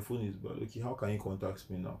 Your phone is bad. Okay, how can you contact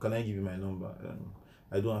me now? Can I give you my number?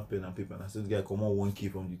 I don't have pen and paper. And I said, guy, come on 1K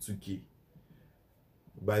from the 2K.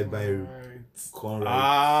 Bye.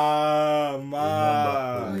 Conrad.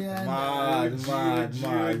 Mad.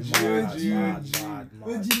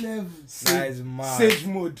 OG level. That is mad. Sage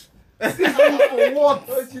mode. For what?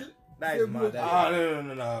 That is mad.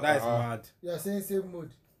 No. That is mad. You are saying save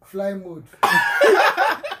mode, fly mode.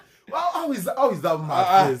 How is that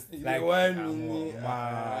mad? First? Like,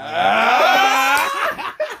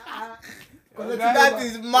 That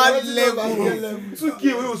is mad level. 2K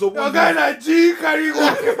we was supposed Your guy na G carry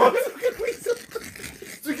one.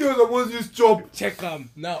 2K was supposed to use chop. Check him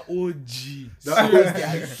now. OG. That Seriously,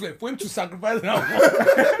 I swear. For him to sacrifice now.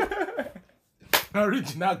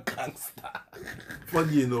 Original gangster.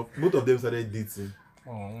 Funny enough, both of them started dating.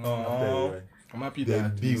 Oh. I'm happy Then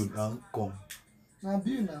that build and come. Now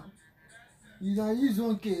bill now. You can use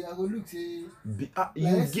 1K. I go look say. You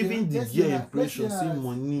Let's giving the say- girl let's impression say say na-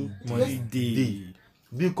 money. Money Day. day.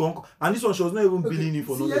 Bill come. And this one she was not even Okay, billing him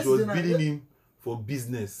for see, nothing. She was yesterday na- billing him for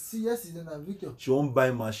business. See yesterday now, Victor. She won't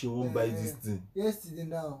buy machine, won't buy this thing. Yesterday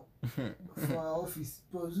now, for our office,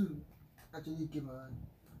 Prozu actually came around.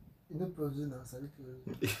 You know Prozu now, sorry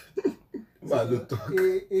Prozu. But I don't talk. A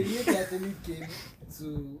lady actually came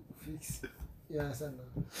to fix. You understand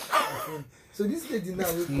now? My phone. So this lady now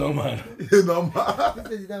will come. No man. Normal. This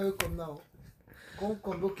lady now will come now.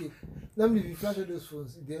 Come, okay. Normally if you flash all those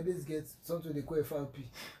phones, they always get something they call FRP.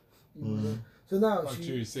 You know? So now Actually,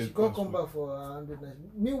 she you said can't come back for 100 nights.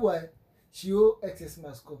 Meanwhile, she owe excess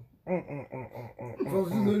mask come.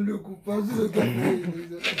 Prozu no look, Prozu no get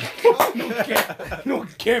phone. No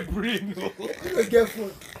care brain. No. No get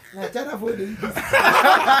phone. Na China phone dey use.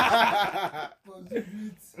 Prozu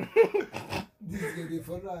beat. This girl dey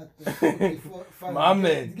follow her talk.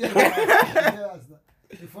 Mohammed.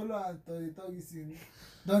 They follow her talk, they talk this thing.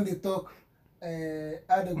 Don dey talk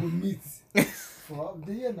how they go meet for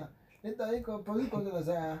the year na. Later he come, Prozu come tell us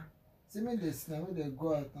say make they sit na make they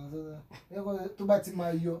go out and so tó bá ti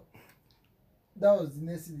máa yọ that was the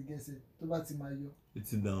next thing the girl said. To back to my yo.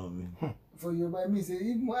 It's down, man. For you, by me say,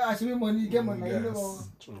 if I should money, you get money. You know.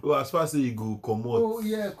 Well, as far as you go, come out. Oh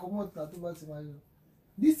yeah, come out now. To back to my yo.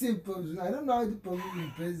 This same problem, I don't know how the problem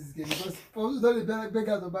impress this girl because problems don't beg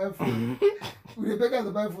her to buy food. We dey beg her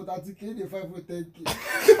to buy food 30k, they find for 10k.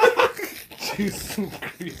 Jesus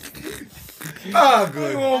Christ. Ah, You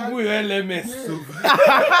good. won't put your LMS.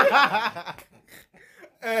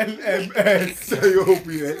 LMS. So you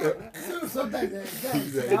open it. So sometimes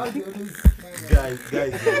guys, how they always Guys,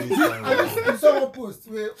 I saw one post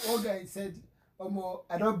where one guy said, I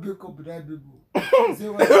don't break up with that baby. Say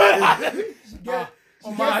what? She get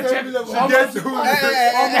You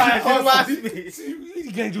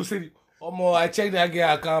can just say, I check that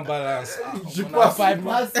girl account balance. She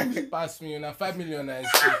Pass me, na 5 million.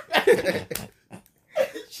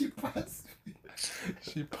 she passed.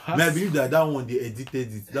 She Man, I passed. believe that one they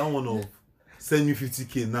edited it. That one of send me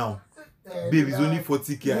 50k now. Babe, it's only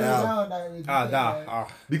 40k I have.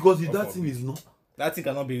 Because if that thing is not. That thing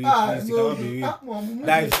cannot be replaced. It cannot be replaced.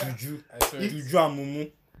 That is juju. I swear. Juju and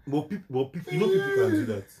mumu. But people, you know people can do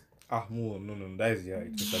that. No. That is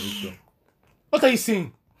it's a victim. What are you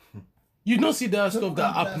saying? You don't see that stuff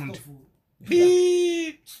that happened.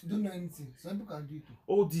 You don't know anything. Some people can do it.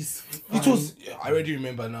 All this. It was. I already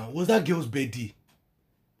remember now. Was that girl's birthday?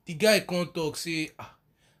 The guy can't talk. Say,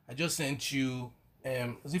 I just sent you.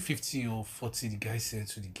 Was it 50 or 40? The guy sent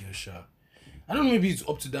to the girl shop. I don't know. Maybe it's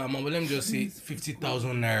up to that amount, but let me just say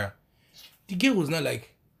 50,000 naira. The girl was not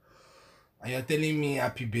like, and you're telling me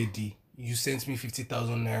happy birthday. You sent me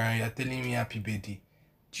 50,000 naira. And you're telling me happy birthday.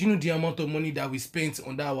 Do you know the amount of money that we spent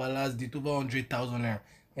on that our last date? Over 100,000 naira.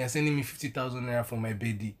 And you're sending me 50,000 naira for my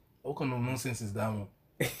birthday. What kind of nonsense is that one?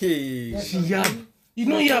 Hey. You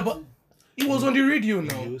know, yeah, but it was on the radio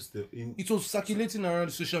now. In, It was circulating around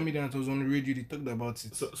the social media and it was on the radio. They talked about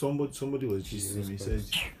it. so, somebody was just me. He said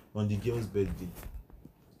on the girl's birthday,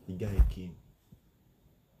 the guy came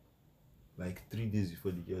like 3 days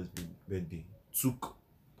before the girl's birthday. Took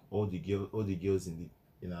all the girls in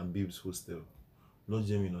our babes hostel, lodged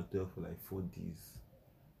them in hotel for like 4 days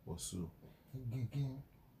or so.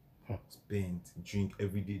 Spent, drink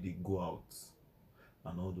every day. They go out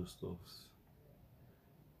and all those stuffs.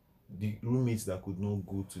 The roommates that could not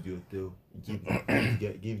go to the hotel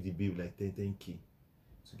gave the babe like 10k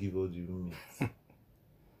to give all the roommates.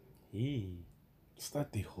 Hey,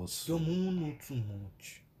 start the hustle. Your mom know too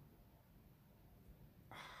much.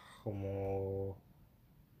 Come on.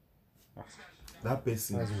 That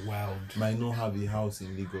person That's wild. might not have a house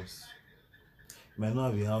in Lagos, might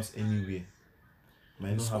not have a house anywhere,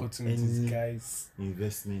 might not have any guys.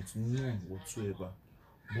 investment, none whatsoever.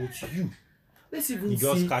 But you, let's He even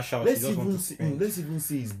just say, cash out. let's He just want even to say, spend. let's even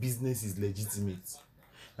say his business is legitimate.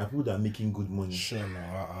 There are people that are making good money. Sure,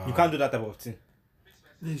 no. You can't do that type of thing.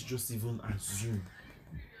 Let's just even assume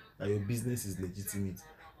that your business is legitimate,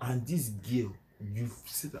 and this girl, you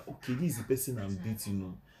said that okay, this is the person I'm dating, you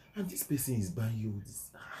know, and this person is buying you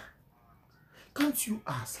this. Can't you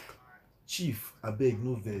ask, Chief? I beg,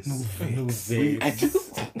 no verse. No vex.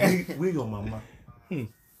 Where your mama,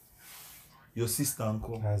 your sister,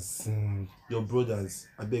 uncle, your brothers,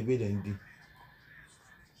 I beg, where them dey.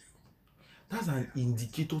 That's an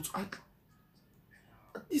indicator to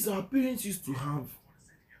at least our parents used to have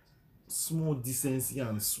small decency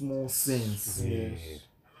and small sense. Yes.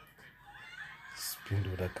 Spend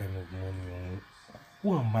all that kind of money on.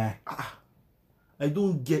 Who am I? I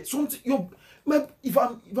don't get something. If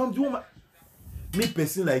I'm doing my make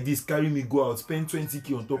person like this carry me go out, spend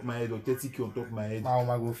 20k on top my head or 30k on top my head, Now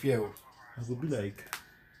I go fear. I will be like,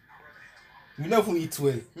 You know who eat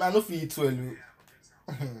well. Man, no fit eat well.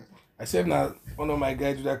 I said now one of my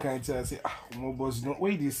guys do that kind of thing. I say, my boss, you know,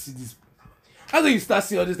 where they see this? How do you start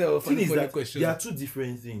seeing all this type of thing funny, is funny that questions? there are two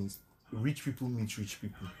different things. Rich people meet rich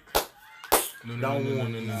people. No,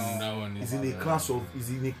 That one is in a class of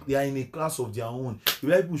they are in a class of their own. The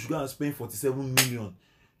white people should go and spend 47 million.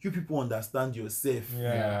 You people understand yourself.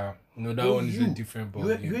 Yeah. No, that But one is a different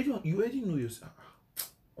ball. You already know yourself.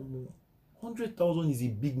 100,000 is a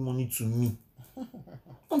big money to me.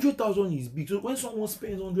 100,000 is big. So when someone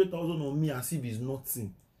spends 100,000 on me as if it's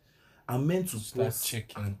nothing, I'm meant to Start pause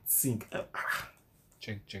checking. and think.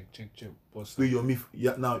 Check. Pause.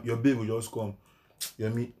 Wait, now your babe will just come.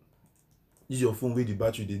 Yomi, this is your phone where the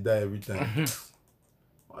battery they die every time.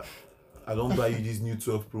 I don't buy you this new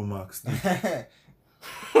 12 Pro Max.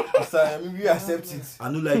 Sorry, maybe you accept it. I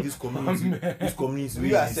know like this community where You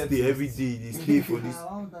they accept stay it. every day, they stay for this. I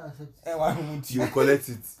want to accept it. And why won't you? You collect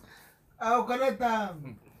it. I'll collect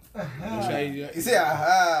them. You say,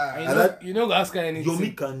 aha. You know, go ask her anything.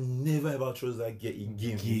 Yomi can never ever trust that girl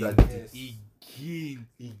again. Yeah. That Yes. Again.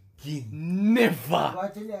 But Never.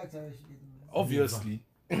 actually, ask her where she get the money. Obviously.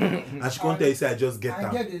 And she can't tell you say I just get And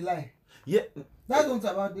her. get the lie. Yeah. That's what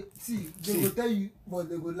about the see. They go tell you, but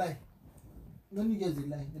they go lie. When you get the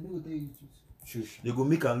lie, they don't go tell you the truth. Shush. They go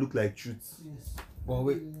make her look like truth. Yes. But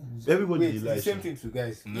wait, Everybody wait, dey it's lie. the same sha. thing to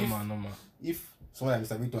guys. Normal. If someone like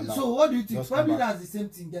Mr. Victor now, So what do you think? just Probably come back. that's the same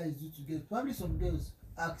thing guys do to get. Probably some girls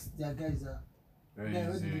ask their guys that. Yeah,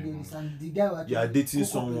 where did you get this? And the guy will You are actually dating cook up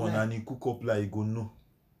a someone lie. and he cook up like you go know.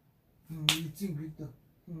 You think Victor?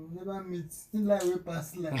 Never meet. In lie way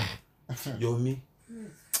past lie. You're me.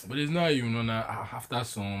 But it's not you know now after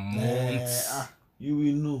some months. You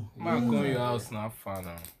will know. Man, come your house now, fun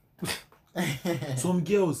now. Some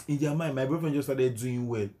girls in their mind, my boyfriend just started doing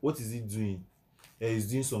well. What is he doing? He's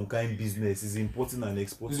doing some kind of business. He's importing and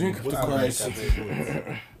exporting. He's doing Importing and cryptocurrency.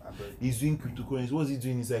 exporting. He's doing cryptocurrency. What's he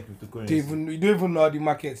doing inside cryptocurrency? You don't even know how the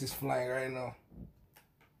market is flying right now.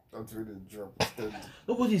 That's really drop.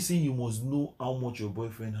 Nobody is saying you must know how much your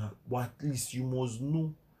boyfriend has, but at least you must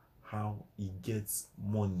know how he gets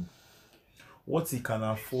money, what he can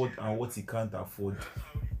afford and what he can't afford.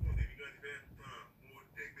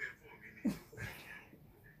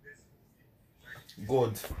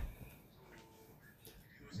 God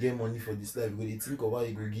get money for this life, but you think of how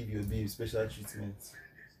you go give your babe special treatment.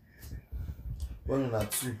 1 or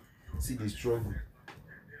 2, see the struggle.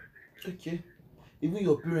 Okay. Even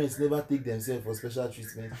your parents never take themselves for special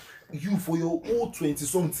treatment. You for your whole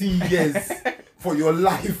 20-something years for your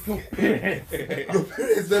life. Your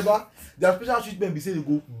parents never. Their special treatment be say they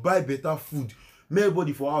go buy better food. Make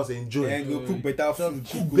everybody for house enjoy. And go cook better food.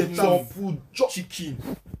 Cook better food. Chop. Chicken.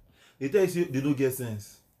 They tell you say they don't get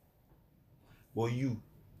sense. But you,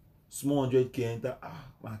 small 100K enter.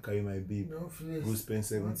 Man carry my babe. No face. Go spend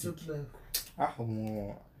 70.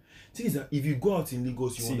 More. Thing is that if you go out in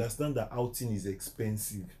Lagos, you See. understand that outing is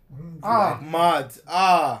expensive. Mad.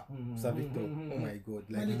 Mr. Victor. Oh my God.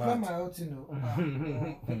 When Like they come mad. out, you know.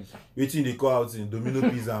 Wetin they call outing? Domino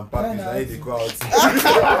pizza and papis. Na it they call outing.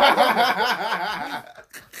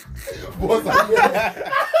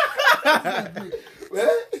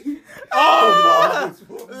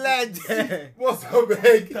 Legend. What's up,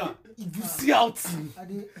 beg? If you see outing.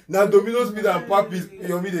 Na Domino's pizza and papis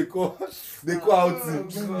yomi dey call outing.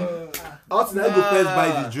 Outing na you go first buy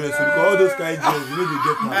the dress so because all those kind dress you know dey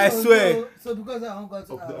get now. I swear. So because I won't go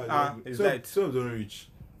to it's so right. so don't reach.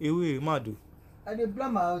 Away, mad. I dey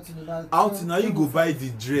plan my outing. You know, Outing na you go buy the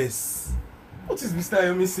dress. What is Mr.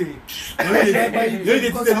 Yomi saying? You know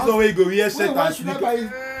dey tell this one wey you go wear shirt Wait, why and should I sneaker. buy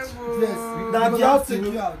dress? Na Because the I'll outing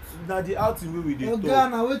take you out. na the outing wey we dey Oga,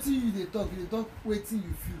 talk. na wetin you dey talk? You dey talk wetin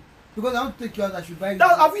you feel. Because I want to take you out, I should buy you.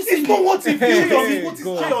 That, have dress. you seen what if Hey, what is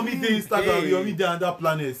God. Yomi dey Instagram, Hey. Yomi dey under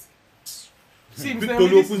planet. See, Mr. Tolu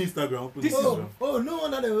Yomi, open Instagram, open this is- Instagram. Oh, no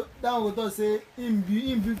wonder that one go talk say him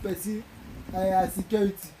be person as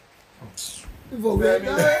security. If for where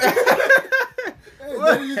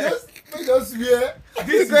you just wear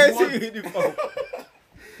this is Crazy what, uniform.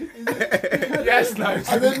 yes, now. as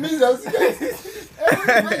a means of security.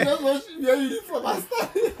 Everybody just want to wear uniform and start.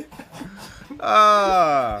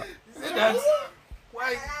 Say that.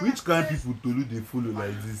 Why? Which kind of people Tolu dey follow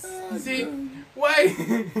like this? See, why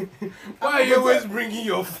are you always bringing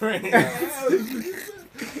your friends?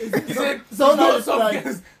 He said, So no, that's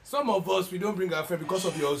right. some of us, we don't bring our friend because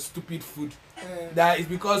of your stupid food. That is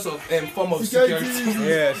because of form of Security. security.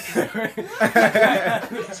 Yes.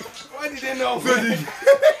 Why did they know?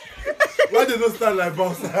 Why they don't stand like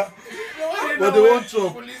bouncer? Why But they won't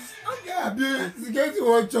chop. Police? Yeah, security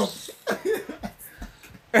wan chop.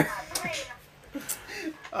 You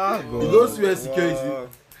don't swear security.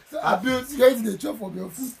 So abi security dey chop from your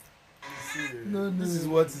food. No. This is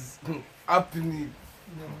what is happening.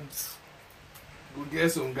 Go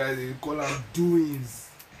get some guys, they call them doings.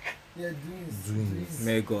 Yeah, Doings.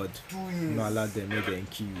 May God Doings. not allow them make them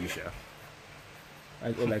kill you, sha.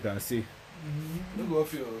 That's all I can say. No go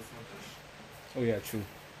off your Oh yeah, true.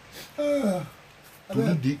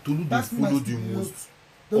 Tolu dey That's my follow the stupid most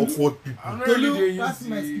Tolu- awkward people. I'm not really Tolu, dey that's use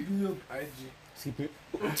my the skipping rope. IG. Skip it.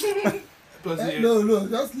 Plus, No,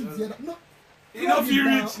 just leave there. No. you know if you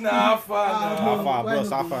reach now, how far Ah, now? How far, why boss?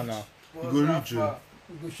 no How go far reach? now? You go How reach you. far?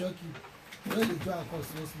 We go shock you. When they try and cause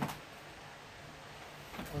no small.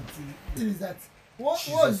 Until thing is that what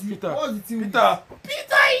was the Peter. what was the thing with Peter,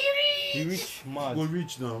 You reach mad. Go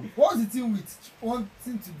reach now. what was the thing with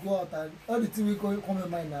wanting to go out and all the thing we come your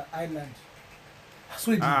mind na island.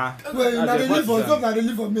 Sweet. Ah. Well, na the dey live for bus some na dey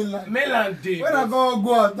live for mainland. Mainland day. When I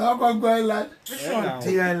go out, na I go island. Which Yeah, one? now.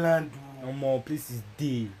 Day Island. No more places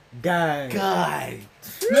day. Guy. Guy.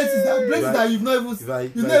 Places that you've not even If I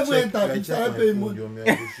you've not even check entered, you my start paying phone, money. Yomi,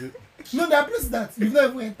 I go show. No, there are places that you've not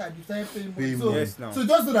even entered, you started paying money. Paying So, money. Yes, now. so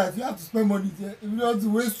just so that you have to spend money there, if you don't want to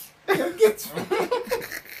waste, you can get.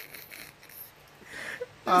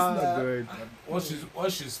 Ah, Yes, good.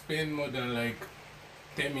 Once you spend more than like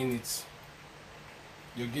 10 minutes,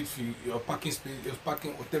 your gate fee, your parking space, your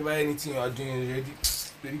parking, whatever anything you are doing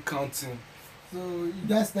is already counting. So you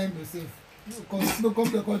just time yourself. No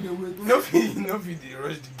come back on the way. No fit dey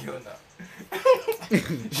rush the girl now.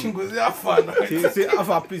 She go say how far now. Say,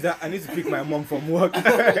 Alpha, please, I need to pick my mom from work.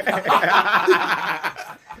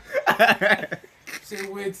 Say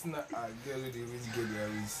wait now. Girl wey dey always get their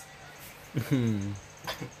ways.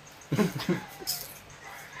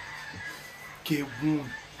 Okay, boom.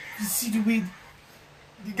 You see the way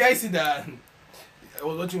the guy said that. I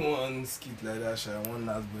was watching one skit like that, one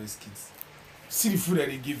last boy skit. See the food that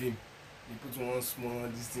they give him. They put one small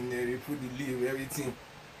this thing there, they put the leaf, everything.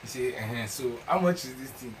 He say, so how much is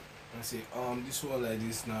this thing? I say, this one like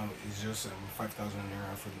this now is just 5,000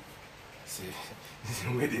 naira for the. Say,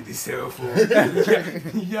 where did they sell for?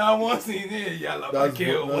 Yeah, once in there, yeah, That's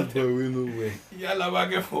labake or boy whatever. we know where. Yeah,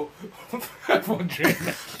 labake for 500.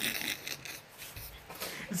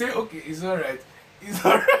 He say, okay, it's alright. It's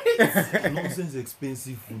alright. Nonsense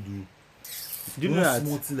expensive food though. Do you know that,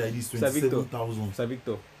 small thing like this Sir Victor? 27,000. Sir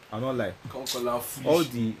Victor, I'm not lie. Come call out foolish. All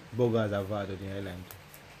the burgers I've had on the island.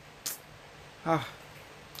 Ah,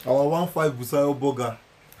 Our 1.5 Busayo burger.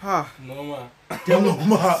 ah. Normal. They're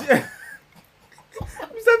normal. Mr.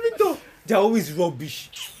 Victor, they're always rubbish.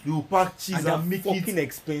 They will pack cheese And and, they're make fucking it.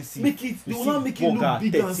 expensive. Make it. They You will see not make it look burger,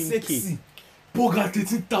 big and 13K. sexy. Burger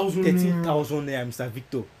 13,000. 13,000 naira, Mr.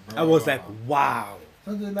 Victor. I was like, wow.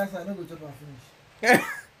 Something last I no go chop and finish.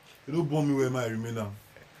 You don't bomb me where my remain now.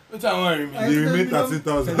 Which I want to remain. They remain Mr.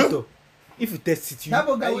 13,000. Victor, if you test it, you, That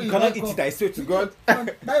burger you wey you cannot buy eat come- it. I swear to God.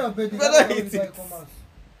 That your birthday, Better that burger wey eat you buy it. come out.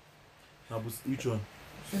 Which one?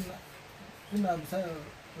 Shey na beside your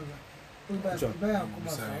burger. You buy Which one? buy am come out,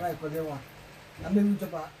 Beside. so I like collect one. I no even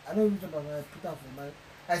chop am, I put am for my.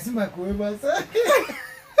 I see my cover say.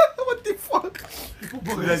 What the fuck?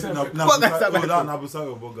 Na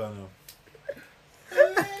Busayo burger now.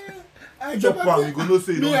 I Chop chop am, you go know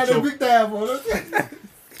say you me I don't dey chop. big tire for no.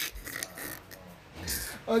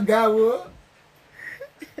 Oga wo.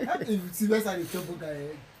 That if Sylvester dey chop burger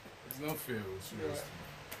eh. It's not fair, seriously.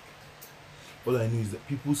 All I know is that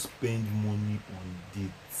people spend money on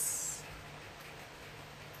dates.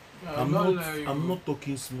 I'm not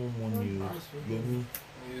talking small money. No, You get me?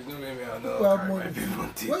 There's no way I People have know. money.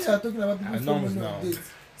 When you are talking about people spend Anonymous money now. on dates,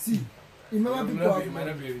 see, remember It people have might money.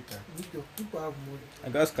 not be every time. Victor, people have money. I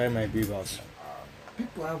just carry my babe out.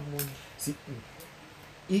 People have money. See,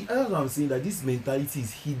 that's what I'm saying, that this mentality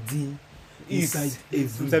is hidden inside Mr.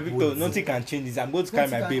 Victor, everybody. nothing can change this. I'm going to carry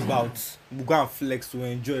my Nothing babe can out. We'll go and flex to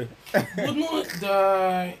enjoy. But no,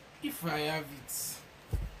 if I have it,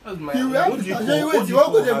 that's my. You own. have what to do you tell call- you what wait, do you you wan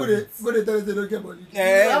go call there habits? go dey tell you say you no get money.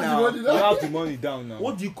 Eh, You have the now. money You now. have the money down now.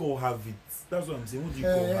 What do you call habit? That's what I'm saying. What do you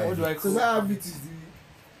call Eh, habit? What do I So call that it? habit is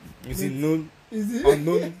the You see, known, is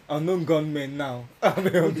unknown gunmen now. I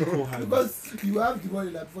mean, What do you call habit? because you have the money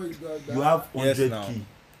like before you go out there. You have Yes, 100k. now.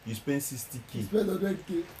 You spend you 60k spend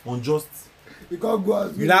 100k. on just. You can't go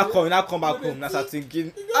out. you now come back home. That's a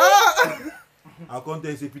thinking. I can't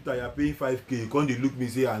tell you say Peter, you're paying 5k. You can't dey look me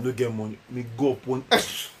say I no get money. Me go upon.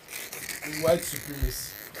 White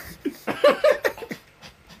supremacy.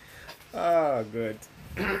 Oh, good.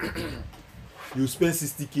 You spend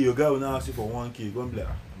 60k. Your guy will now ask you for 1k. You gonna be like,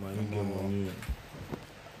 ah, man, I don't get money.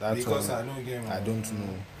 That's Because all. I don't get money. I don't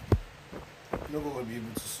know. No go gonna be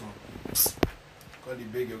able to solve. Call the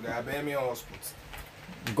beg your guy. I bear me on hospital.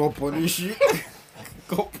 Go punish you.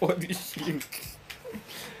 Go punish you.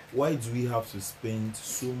 Why do we have to spend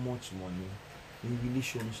so much money in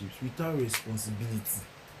relationships without responsibility?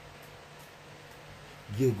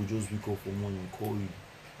 Girl go just wake up for morning, call you.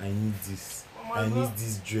 I need this. Oh I my need God.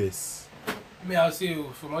 this dress. Me, I'll say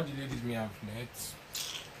from all the ladies me have met.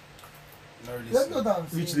 Not really. That's seen. what I'm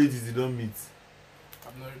saying. Which ladies you don't meet?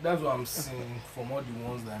 I've not, that's what I'm saying from all the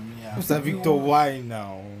ones that me have. Mr. Victor, why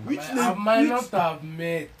now? Which I lady? might not have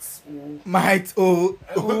met. Might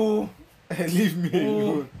Oh, leave me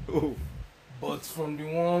alone. Oh. but from the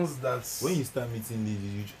ones that When you start meeting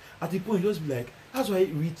ladies, you at the point you just be like, that's why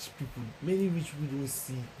many rich people don't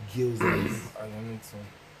see girls like this. I don't need to.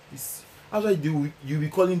 It's- That's why you be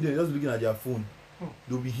calling them, just looking at their phone.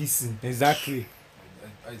 They'll be hissing. Exactly.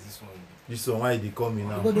 How is this one? This one, why they call me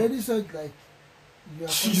now? Because they already saw it like you are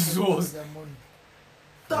Jesus. with their money.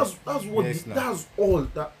 That's what Yes, now. that's all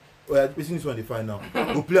that. Oh yeah, basically this one they find now.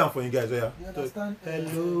 Go play am for you guys. Oh yeah. You understand?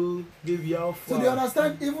 Hello, baby, how So far? they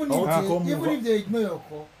understand even I want to come if over. they ignore your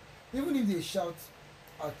call, even if they shout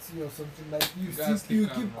at you or something, like you Guys, still you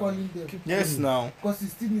keep keep calm, calling them Yes, now. because you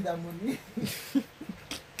still need that money.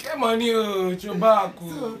 Get money, oh,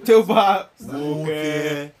 Chobaku. Toba.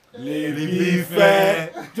 Okay. Live fair.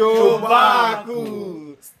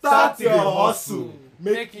 Tobaku. Start your hustle.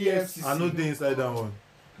 Make EFCC. I know they inside that one.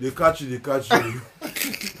 They catch you. Can I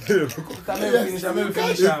finish?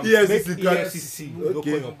 Yes, Make it's catch. EFCC. Look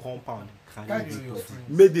Okay. on your compound. Can't Can you you your do friends?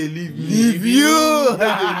 May they leave me. Leave you.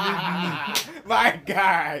 My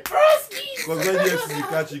guy. Because when the FCC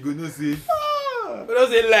catch you, go no say. What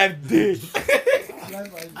does it like this?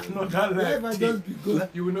 Life has just- No, that life has just begun.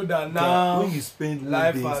 You will know that now. When you spend one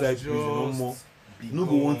Life day has inside prison, no more. No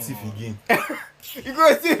go want thief again. You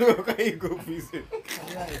go see look you go prison.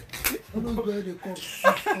 Life. All those boys they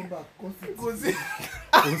come back. Go see.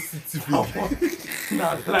 Go see thief again.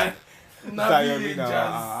 Nah, like, nah, Zion villagers.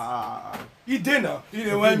 now. He did now. He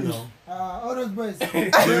did when me. All those boys.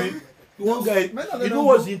 One guy, Many of them you know don't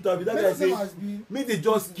what's go- the interview? That many guy of them say, has been. me they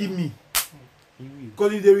just kill me. He will.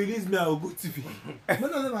 Because if they release me, I will go thief. Many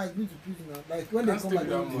of them has been to prison now. Like when they Can't come stay back,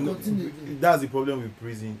 they without will money. continue again. That's the problem with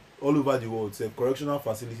prison all over the world. Say correctional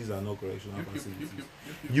facilities are not correctional facilities.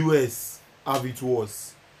 US have it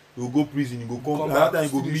worse. You go prison, you go come. Come Na that back, time you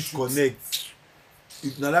go still dey meet shoot.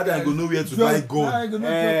 connect. Na that time you go know where to buy gun.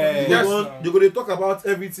 Eh, You Yes, go now. don they go dey talk about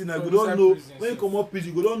everything. I So go don inside know prison, when you sef. come up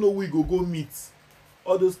prison, you go don know who you go meet.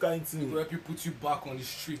 All those kind He things. will help you put you back on the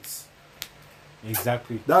streets.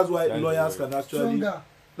 Exactly. That's why That's lawyers the can actually. Stronger.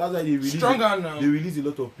 That's why they release. Stronger now. They release a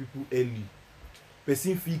lot of people early.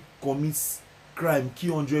 Person fit commit crime,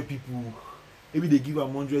 kill 100 people. Maybe they give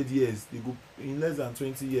am 100 years. They go in less than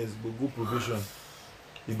 20 years. Go probation.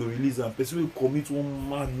 They go release am. Person will commit one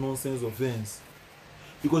mad nonsense offence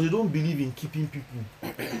because they don't believe in keeping people.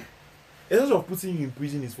 The essence of putting you in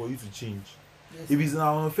prison is for you to change. Yes. If it's an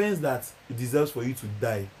offence that it deserves for you to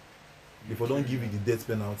die, they for don't give you the death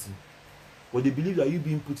penalty. But they believe that you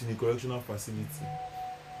being put in a correctional facility,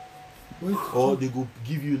 or they go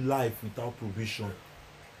give you life without probation.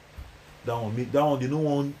 That one they no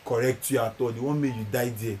wan correct you at all. They wan make you die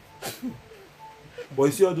there. But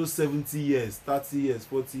you see all those 70 years, 30 years,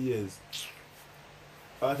 40 years.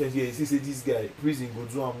 After you see say this guy prison go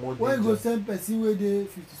do am more When you go dangerous. send person wey dey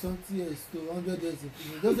 50-something years to 100 years in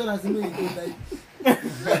prison, just tell am say make he go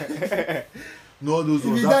die. No all those If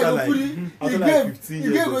ones he die, after go like put it. after He like gave 15 he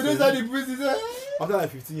years gave or go dey 20 inside the prison say. after like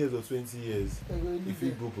 15 years or 20 years. "Eh, go If leave he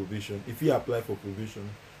there." go probation, if he apply for probation,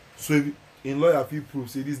 so if in lawyer fit prove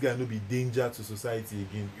say this guy no be danger to society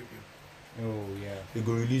again, Oh yeah. they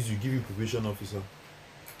go release you, give you probation officer.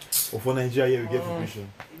 Or for Nigeria here we get probation.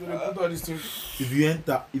 You go dey put all this thing. If you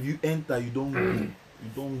enter, you don't go. You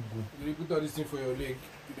don't go. You dey put all this thing for your leg.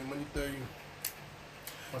 You dey monitor you.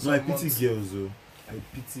 For No, I some pity months. girls though. I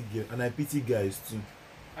pity girls and I pity guys too.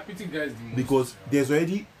 I pity guys the most. Because there's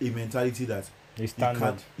already a mentality that They you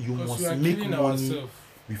standard. you Because we must are make killing money ourselves.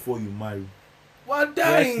 before you marry. We're Yes,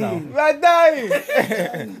 dying. now. We are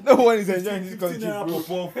dying. No one is enjoying this 15 country, naira bro.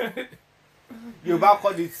 for puff. You back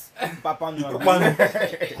call it Papa Noel. Pan.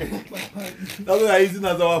 That's what I'm using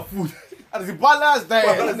as our food. And the balance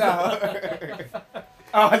diet now.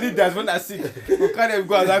 Our leaders when I sick, we can't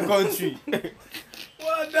go another country.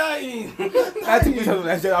 We're dying. 90% of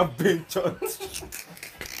Nigeria have been church.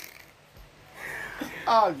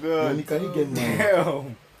 Oh god. Money, can you get money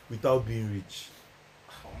Damn. without being rich?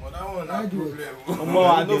 Omo, that one na I do it. problem. Omo,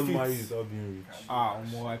 I Can you no get fit. married without being rich? Ah,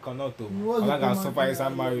 omo, I cannot. What's I'm the not gonna common suffer inside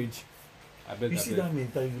thing? marriage. I beg. You see that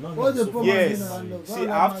mentality, you know What's the problem? Yes. Marriage. See,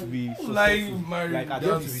 I have to be Like successful. married. Like I You have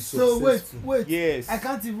don't to be So wait, successful. Yes. I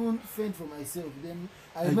can't even fend for myself. Then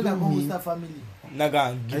I I make a don't go mean- start family. Naga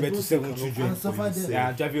and give I it to don't 7 think children. And suffer yourself. them. Yeah,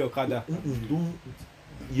 and drive your Okada. Don't.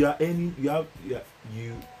 You are earning.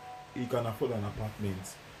 You can afford an apartment.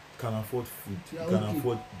 You can afford food. You You are can okay.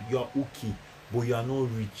 afford. You are okay, but you are not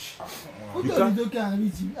rich. Who You told can't- you okay and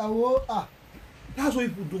reach you? I will That's what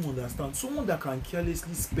people don't understand. Someone that can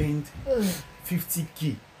carelessly spend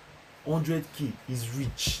 50k, 100k is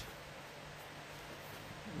rich.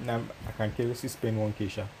 Nah, I can carelessly spend 1K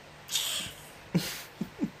sha.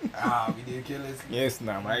 We dey careless. Yes,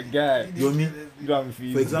 nah, my guy. You know what I mean? You don't have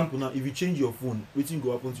to For example, now if you change your phone, wetin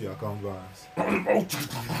go happen to your account balance?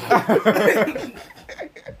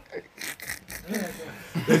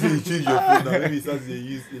 Let's say you change your phone now, maybe it starts to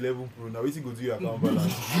use 11 Pro. Now wetin go do your account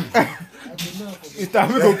balance? it's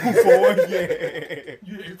time we go cook for 1 year.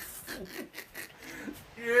 You a fool.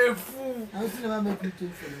 You a fool. I still never make me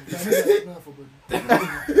change for them. I know that I don't have for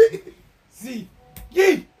body. See.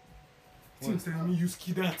 Yay. Things tell me use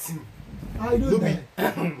key that thing. I No don't be die.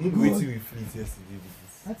 no be wetin we fleet yesterday be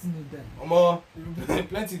this. That's no die. Omo,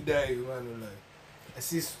 plenty die, man. No lie. I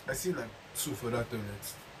see like 2 for that toilet.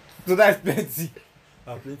 So that's plenty.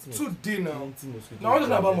 Plenty. 2 day now. Plenty mosquito. Now I'm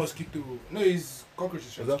talking about mosquito. No, it's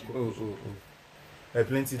cockroaches. Is that mosquito.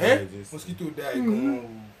 plenty Eh? like this. Mosquito die. Oh,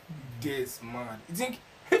 gets mad. You think?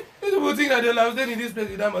 These people think that they'll stay in this place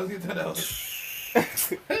with that mosquito that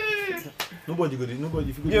Nobody go there. Nobody.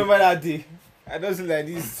 If you go You remember that day? I don't see like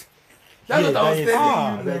this. That's what I was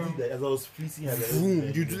telling you. As I was fleecing,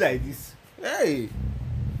 Boom, you do like this. Hey.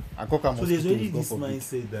 I cock a So there's mosquito. already God this forbid.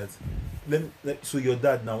 mindset that so your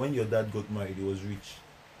dad now, when your dad got married, he was rich.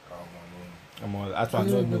 Come on, that one I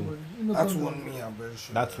You don't know. know That's problem. one me, I'm very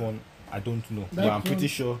sure. That one I don't know. That But I'm pretty one-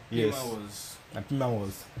 sure. Yes. Yes. Was My payment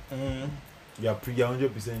was. You're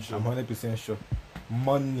 100% sure. I'm 100% sure.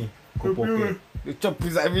 Money. Kopoke. The chop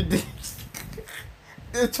is every day.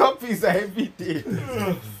 The chop is every day.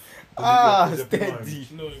 Was your Pima Steady.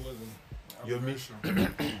 rich? no, it wasn't. I'm Your very me-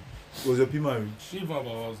 sure. Was your Pima rich? She even about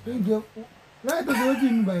us. He get- Right, that's what you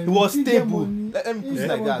mean by It was he get stable. money. Let me put He it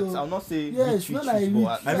like get that. money. I'll not say Yeah, rich, it's not rich, like rich, rich.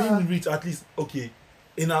 but I mean rich at least okay.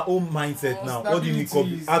 In our own mindset now, what do you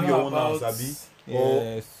Stability call is have your not own house, about- Abi?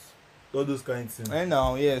 yes. All those kind of things. And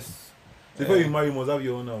now, yes. Before you marry, you must have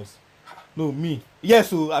your own house. No, me. Yes,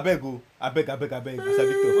 so I beg, I beg. Mr.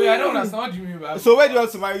 Victor. Wait, I don't understand. What do you mean by? So where do you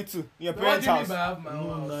want to marry to? In your What do parents' you mean house? by have my No,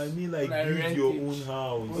 own no, I house? mean like Like build rent your it. own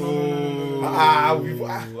house. Oh,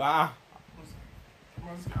 Ah,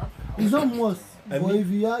 It's not must. I But mean- if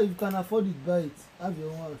you can afford it, buy it. Have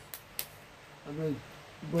your own house. I beg.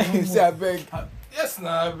 But not Say I must. beg. Yes,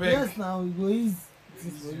 nah, I beg. Yes, now it go easy.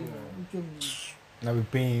 Now we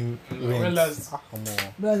paying When rent. last- Come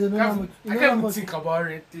on. But I don't know how much. I You know can't how even much. think about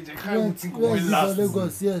rentage. I can't even Rent, think rent when is for last.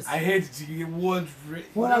 Lagos, yes. I heard the word rent.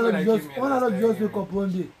 One When landlord I just came here one last landlord time, just wake up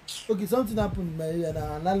one day. Okay, something happened in my area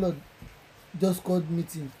now. And landlord just called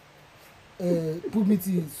meeting. Put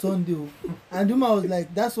meeting Sunday. And the woman was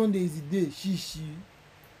like, that Sunday is the day she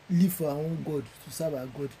live for her own God to serve her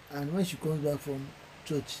God. And when she comes back from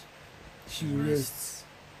church, she will rest.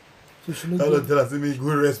 So she no I go. don't tell us me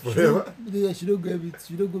go rest She forever. no, yeah, she don't go meet.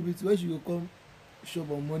 She don't go meet. When she go come shop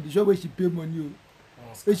on Monday, shop where she pay money.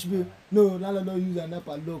 Oh. When she pay, no, landlord don't use an app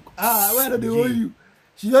and lock. Why don't they owe you?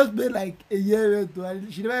 She just pay like a year rent.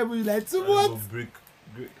 And she never even use like 2 months. Break.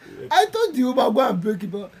 I told the woman go and break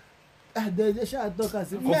it, but they shall talk and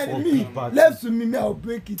say, Come for me, big party. left to me, I'll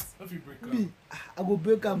break it. If you break Me, I go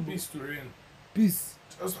break am. peace to rain. Peace.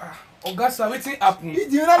 Just Augusta, wetin happen?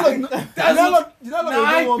 If the landlord, the landlord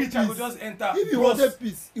Na don't want pitch I go peace. just enter. If he wanted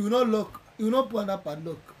peace, he will not lock. He will not put an app and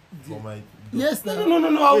lock. For my Yes, No, now. no, no,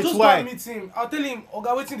 no. I'll Wait, just why? go and meet him. I'll tell him, Oga,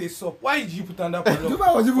 wetin dey sup? Why did you put on that padlock? The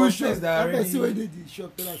man was even For shocked. place that After see when already they did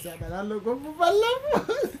shop, tell us that landlord go for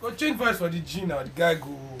my go change voice for the G now. The guy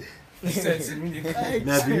go set immediately.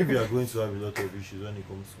 life. I believe you are going to have a lot of issues when it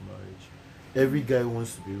comes to marriage. Every guy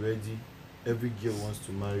wants to be ready. Every girl wants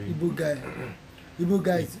to marry. Igbo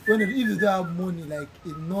guys, when if you don't have money, like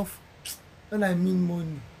enough, when I mean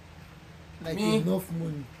money, like Me? enough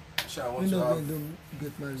money, Sha, I when want to of have them don't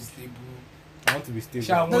get married. stable. I want to be stable.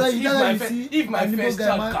 Sha, I That's want why you- if that's why my you fir- see if my animal first guy,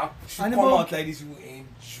 child man- should animal- come out like this, you will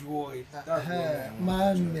enjoy. That's what I want.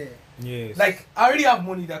 Man, Yes. Like I already have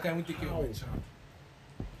money that can even take care of my child.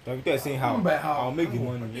 So Victor is saying how? By how? I'll make the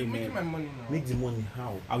money. I'm making my Amen. money now. Make the money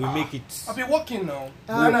how? I will make it. I've been working now.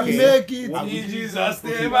 I will Okay. make it. What- In Jesus'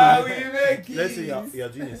 name, Okay. I will make it. Let's say you are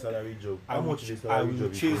doing a salary job. I How will much is a I salary will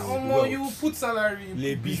job? chase- Omo, you put salary, you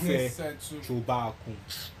Le put bife. business side too. Chobaku.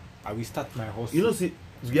 I will start my hustle. You know, see,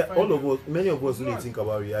 all of us, many of us really think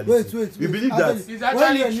about reality. Wait. We believe I'll that. tell you, It's when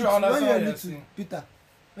actually you're true, little- I understand when what you're you're little, saying. Peter,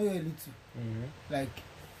 when you're little, Mm-hmm. like,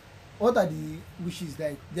 what are the wishes?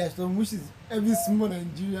 Like, there's some wishes every small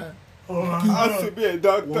Nigerian. I have to be a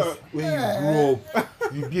doctor. Once, when you grow up,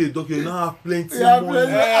 you be a doctor, you now have plenty You have money.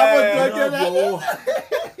 plenty- You how much now do I have get? your own-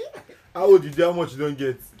 How old you do? How much you don't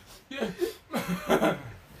get?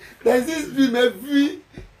 There's this dream every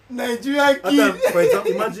Nigerian At kid. time, for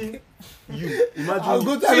example, imagine you. I'll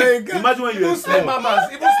go Imagine. to America. Imagine when you Even were slave small.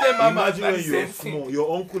 mamas, even slave mamas, Imagine like when the you were same thing. small.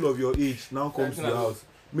 Your uncle of your age now comes to the That's house.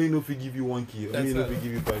 May no fit give you 1K. Or That's may no right. fit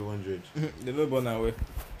give you 500. They no born away.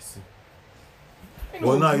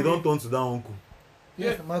 But now you don't turn to that uncle.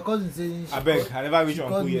 Yes, my cousin saying. I beg. I never reach she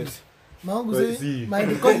uncle called me. yet. My uncle Well, say see.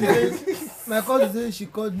 my cousin say she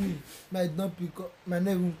called me. My did not pick up. My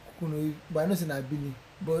name Kuno, but I know say na Billy.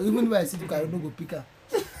 But even if I see the car, I no go pick her.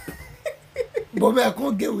 But me, I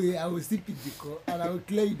can't get away. I will still pick the call and I will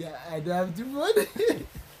clear you that I don't have the money.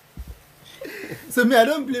 So me, I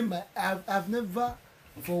don't blame my. I've never,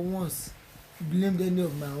 for once, blamed any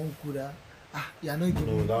of my uncle that you are not giving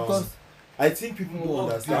No, me that because was. I think people don't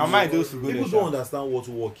My understand. mind goes to go People there. don't understand what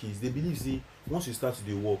work is. They believe, see, once you start to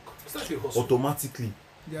do work, Start a hustle. automatically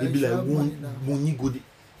they they be should like, have money now. money go.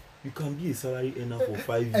 you can be a salary earner for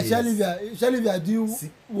 5 years. Especially if you are doing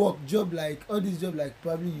See- work job like all these job like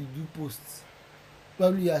probably you do posts,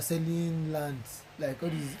 probably you are selling land like all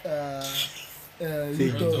these Say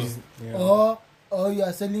rentals. Yeah. Or you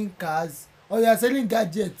are selling cars or you are selling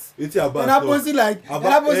gadgets. Wetin Abbas And I talk? posting like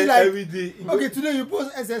Every day. okay today you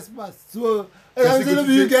post SS pass so Person go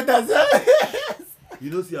maybe you say- get that. You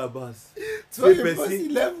know see Abbas. So Say you post person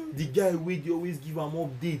 11. the guy wey dey always give am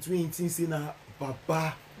update wey him think say na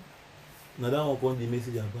papa na that one come dey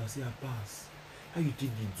message Abbas say Abbas how you take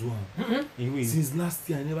dey do am since last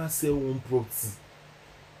year I never sell one property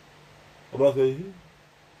Abbas go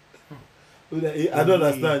I don't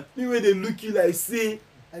understand me wey dey look you like say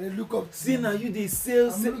And they look up. say na you dey sell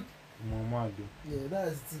I'm sell look- Mama do. Yeah,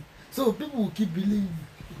 that's it. So people will keep believing you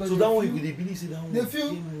because so they that one feel- you go dey believe say that one they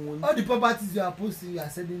feel get money. all the properties you are posting you are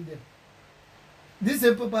selling them. This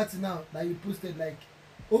same property now that you posted like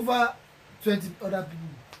over 20 other people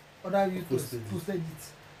other youths posted it.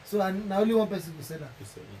 So and now only one person will sell that.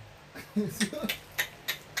 So,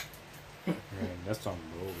 Yeah, that's some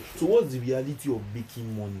bro. So what's the reality of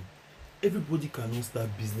making money? Everybody cannot start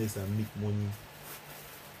business and make money.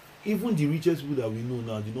 Even the richest people that we know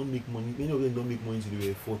now, they don't make money. Many of them don't make money till they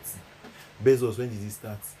were 40. Bezos, when did he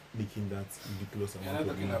start making that ridiculous You're amount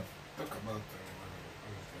not of money? talk about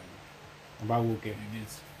About okay. Bill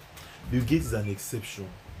Gates. Bill Gates is an exception.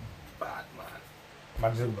 Bad man.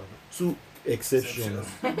 Mark Zuckerberg. Two exceptions.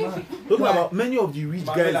 man, Talking about many of the rich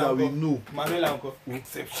guys that we know. Manuela uncle.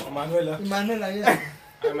 Exception. Manuela. Emmanuel, yeah.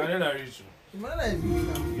 Manuela rich. Emmanuel is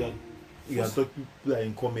good now. You are talking people are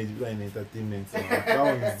in comedy, people are in entertainment. That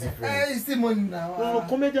one is different. It's still money now. No,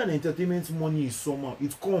 comedy and entertainment money is somehow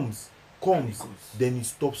it comes, then it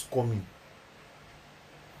stops coming.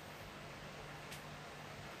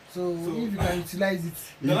 So if you can utilize it,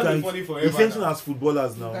 They're not be funny forever the same thing now. as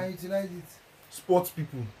footballers you now. can utilize it. Sports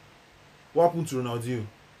people. What happened to Ronaldinho?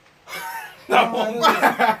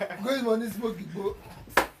 Going money smoking, bro.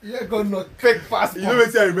 Yeah, God not. Fake passport. You know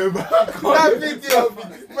what I remember? That video of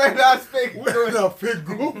it. Man, that's fake. When a fake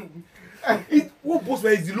goal. What post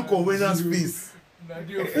where is the look on Wena's face?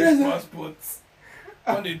 Nadio fake passport.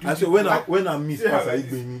 When they do I said when I miss pass I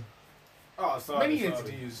Igbeni. Oh, sorry. Many years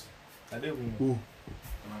did you use? I don't even know. Oh,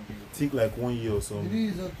 think like 1 year or Did something. you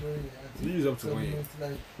use up to it? Did you use up to 1 year?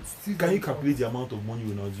 Like, Can you calculate the amount of money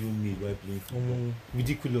Ronaldinho made while playing football?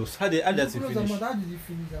 Ridiculous. How that How finish? did you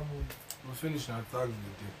finish that money? Was finished now. Tax the day.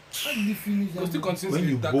 How did you finish that We'll still money? continue When to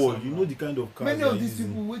you tax ball, them, you man. know the kind of cars Many they are of these using.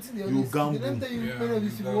 people waiting they You always they gamble. don't tell you Yeah, many of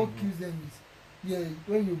these you people what gamble. kills them is yeah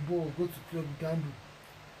when you ball go to club gamble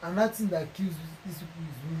and that thing that kills these people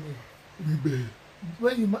is women.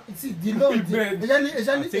 When you see the law Bed.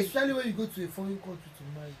 especially when you go to a foreign country to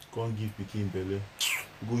marry. Can't give Pikin belle.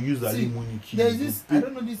 Go use See, alimony key. There is this I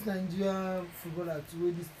don't know this Nigeria footballer too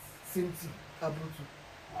where this same thing happen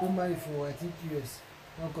to. Go marry for I think US.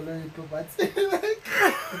 One colonial property.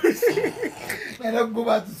 I don't go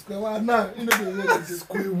back to square one now. You know the way they do.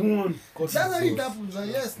 Square one. That's how it happens.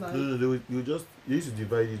 And yes, now. No, they used to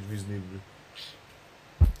divide it reasonably.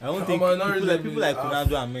 I don't think Omo, not people like really.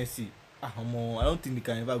 Ronaldo and Messi. I don't think they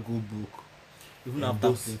can ever go broke. Even after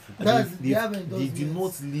Those- playing football. That's they, they haven't they done do this.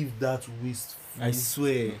 not leave that waste. I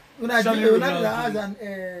swear. When I Jimmy Jimmy Ronaldo. Ronaldo has an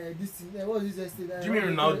this thing. What is this thing? Jimmy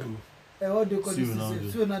Ronaldo. What do you call See this Ronaldo.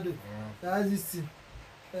 thing? See Ronaldo. That has this thing.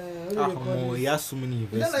 What do you call He this? has so many You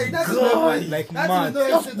know, like investments. that's God, like that's mad.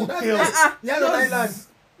 He has an island.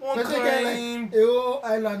 One Person get kind. like a whole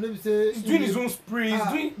island. Maybe say He's doing his own spray. He's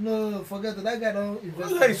doing. No, forget that. That guy don't invest.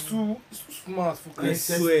 That guy is too smart for I They Christ.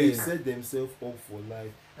 set, swear. they set themselves up for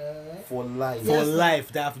life. For life. For Yes,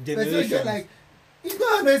 life, they have Person generations. get like he's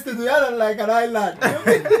not an estate. He has like an island.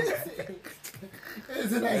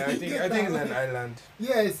 It's like Yeah, I he think get it's that. an island.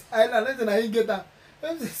 Yes, island. Listen, I get that.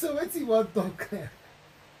 So what you want to talk?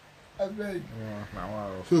 I beg.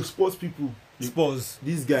 So sports people. Spurs.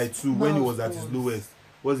 This guy too, when he Now was at his sports. lowest,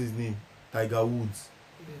 what's his name? Tiger Woods.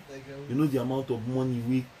 You know the amount of money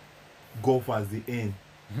we golfers they earn.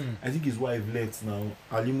 I think his wife left now.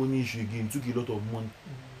 Alimony issue again took a lot of money.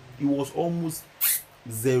 It was almost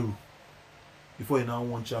zero before he now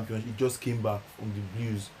won championship. He just came back from the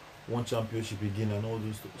Blues, won championship again and all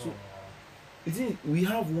those stuff. So you think we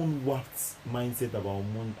have one warped mindset about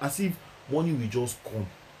money, as if money will just come.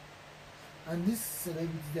 And this celebrity,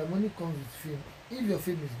 their money comes with fame. If your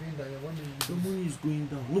fame is going down, your money The will go. money is going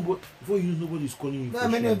down. Nobody before you know nobody's calling you. There for are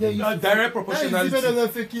many of them. shit. used to- Direct That is proportionality. even of them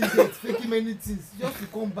faking debt, faking many things, just to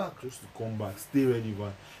come back. Just to come back, stay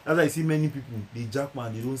relevant. As I see many people, they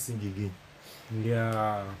jackman, they don't sing again.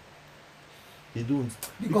 Yeah. They don't.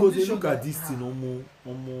 The Because they competition look at that- this thing, almost.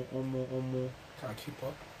 Can I keep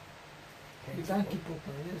up? You can't keep up,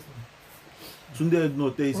 man. Yes, man. Tunde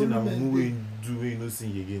not tell you say na Only men mumu wey do wey you no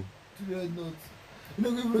sing again. Today not. You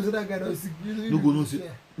know, people say that guy don't sing. No go no see.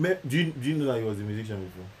 Do you know that he was a musician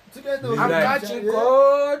before? Today no. I'm Like- catching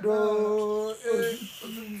cold. Oh,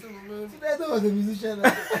 Today no was a musician.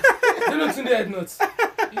 You know Tunde Head Nuts.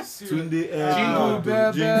 He's serious. Tunde Jingle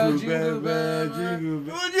bell, bell, jingle bell, jingle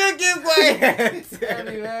bell. Would you keep quiet?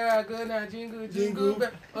 Everywhere I go now, jingle bell.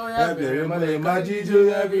 Oh yeah, Everybody, everybody,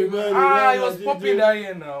 everybody. Ah, he was popping that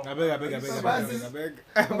here now. I beg.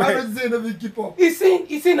 Why don't you say no be keep up? He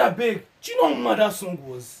sing a big. Do you know how mad that song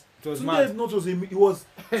was? It was Tunde mad. not was it was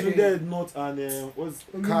Tunde not and was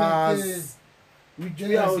Cars.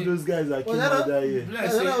 We all those guys that came out that year. Bless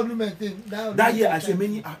That's it. not Olumen thing. That year, I say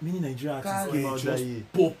many Nigerian Cars. artists came out that year.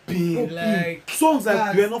 Popping like Songs that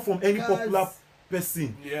Cars. were not from any Cars. popular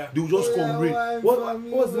person. yeah. They will just Oh, yeah, come bring. wine What for me,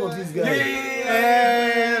 what's the name of this wine. guy? Yeah,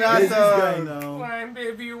 There's that's this guy all. now. Wine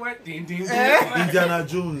baby, what ding ding ding. Indiana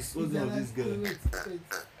Jones. What's the name of this guy?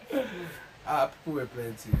 Wait. Ah, people were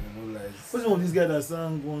plenty, no lies. What's the name of this guy that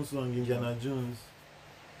sang one song, Indiana Jones?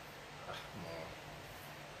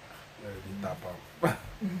 The tap Well,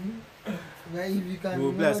 if you can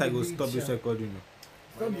We'll bless. I go remember the stop this picture. recording.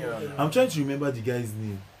 Stop Yeah. it. I'm trying to remember the guy's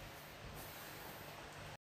name.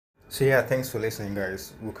 So yeah, thanks for listening,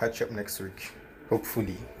 guys. We'll catch up next week.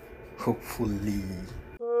 Hopefully.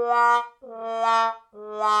 La la la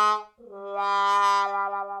la la la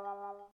la la la.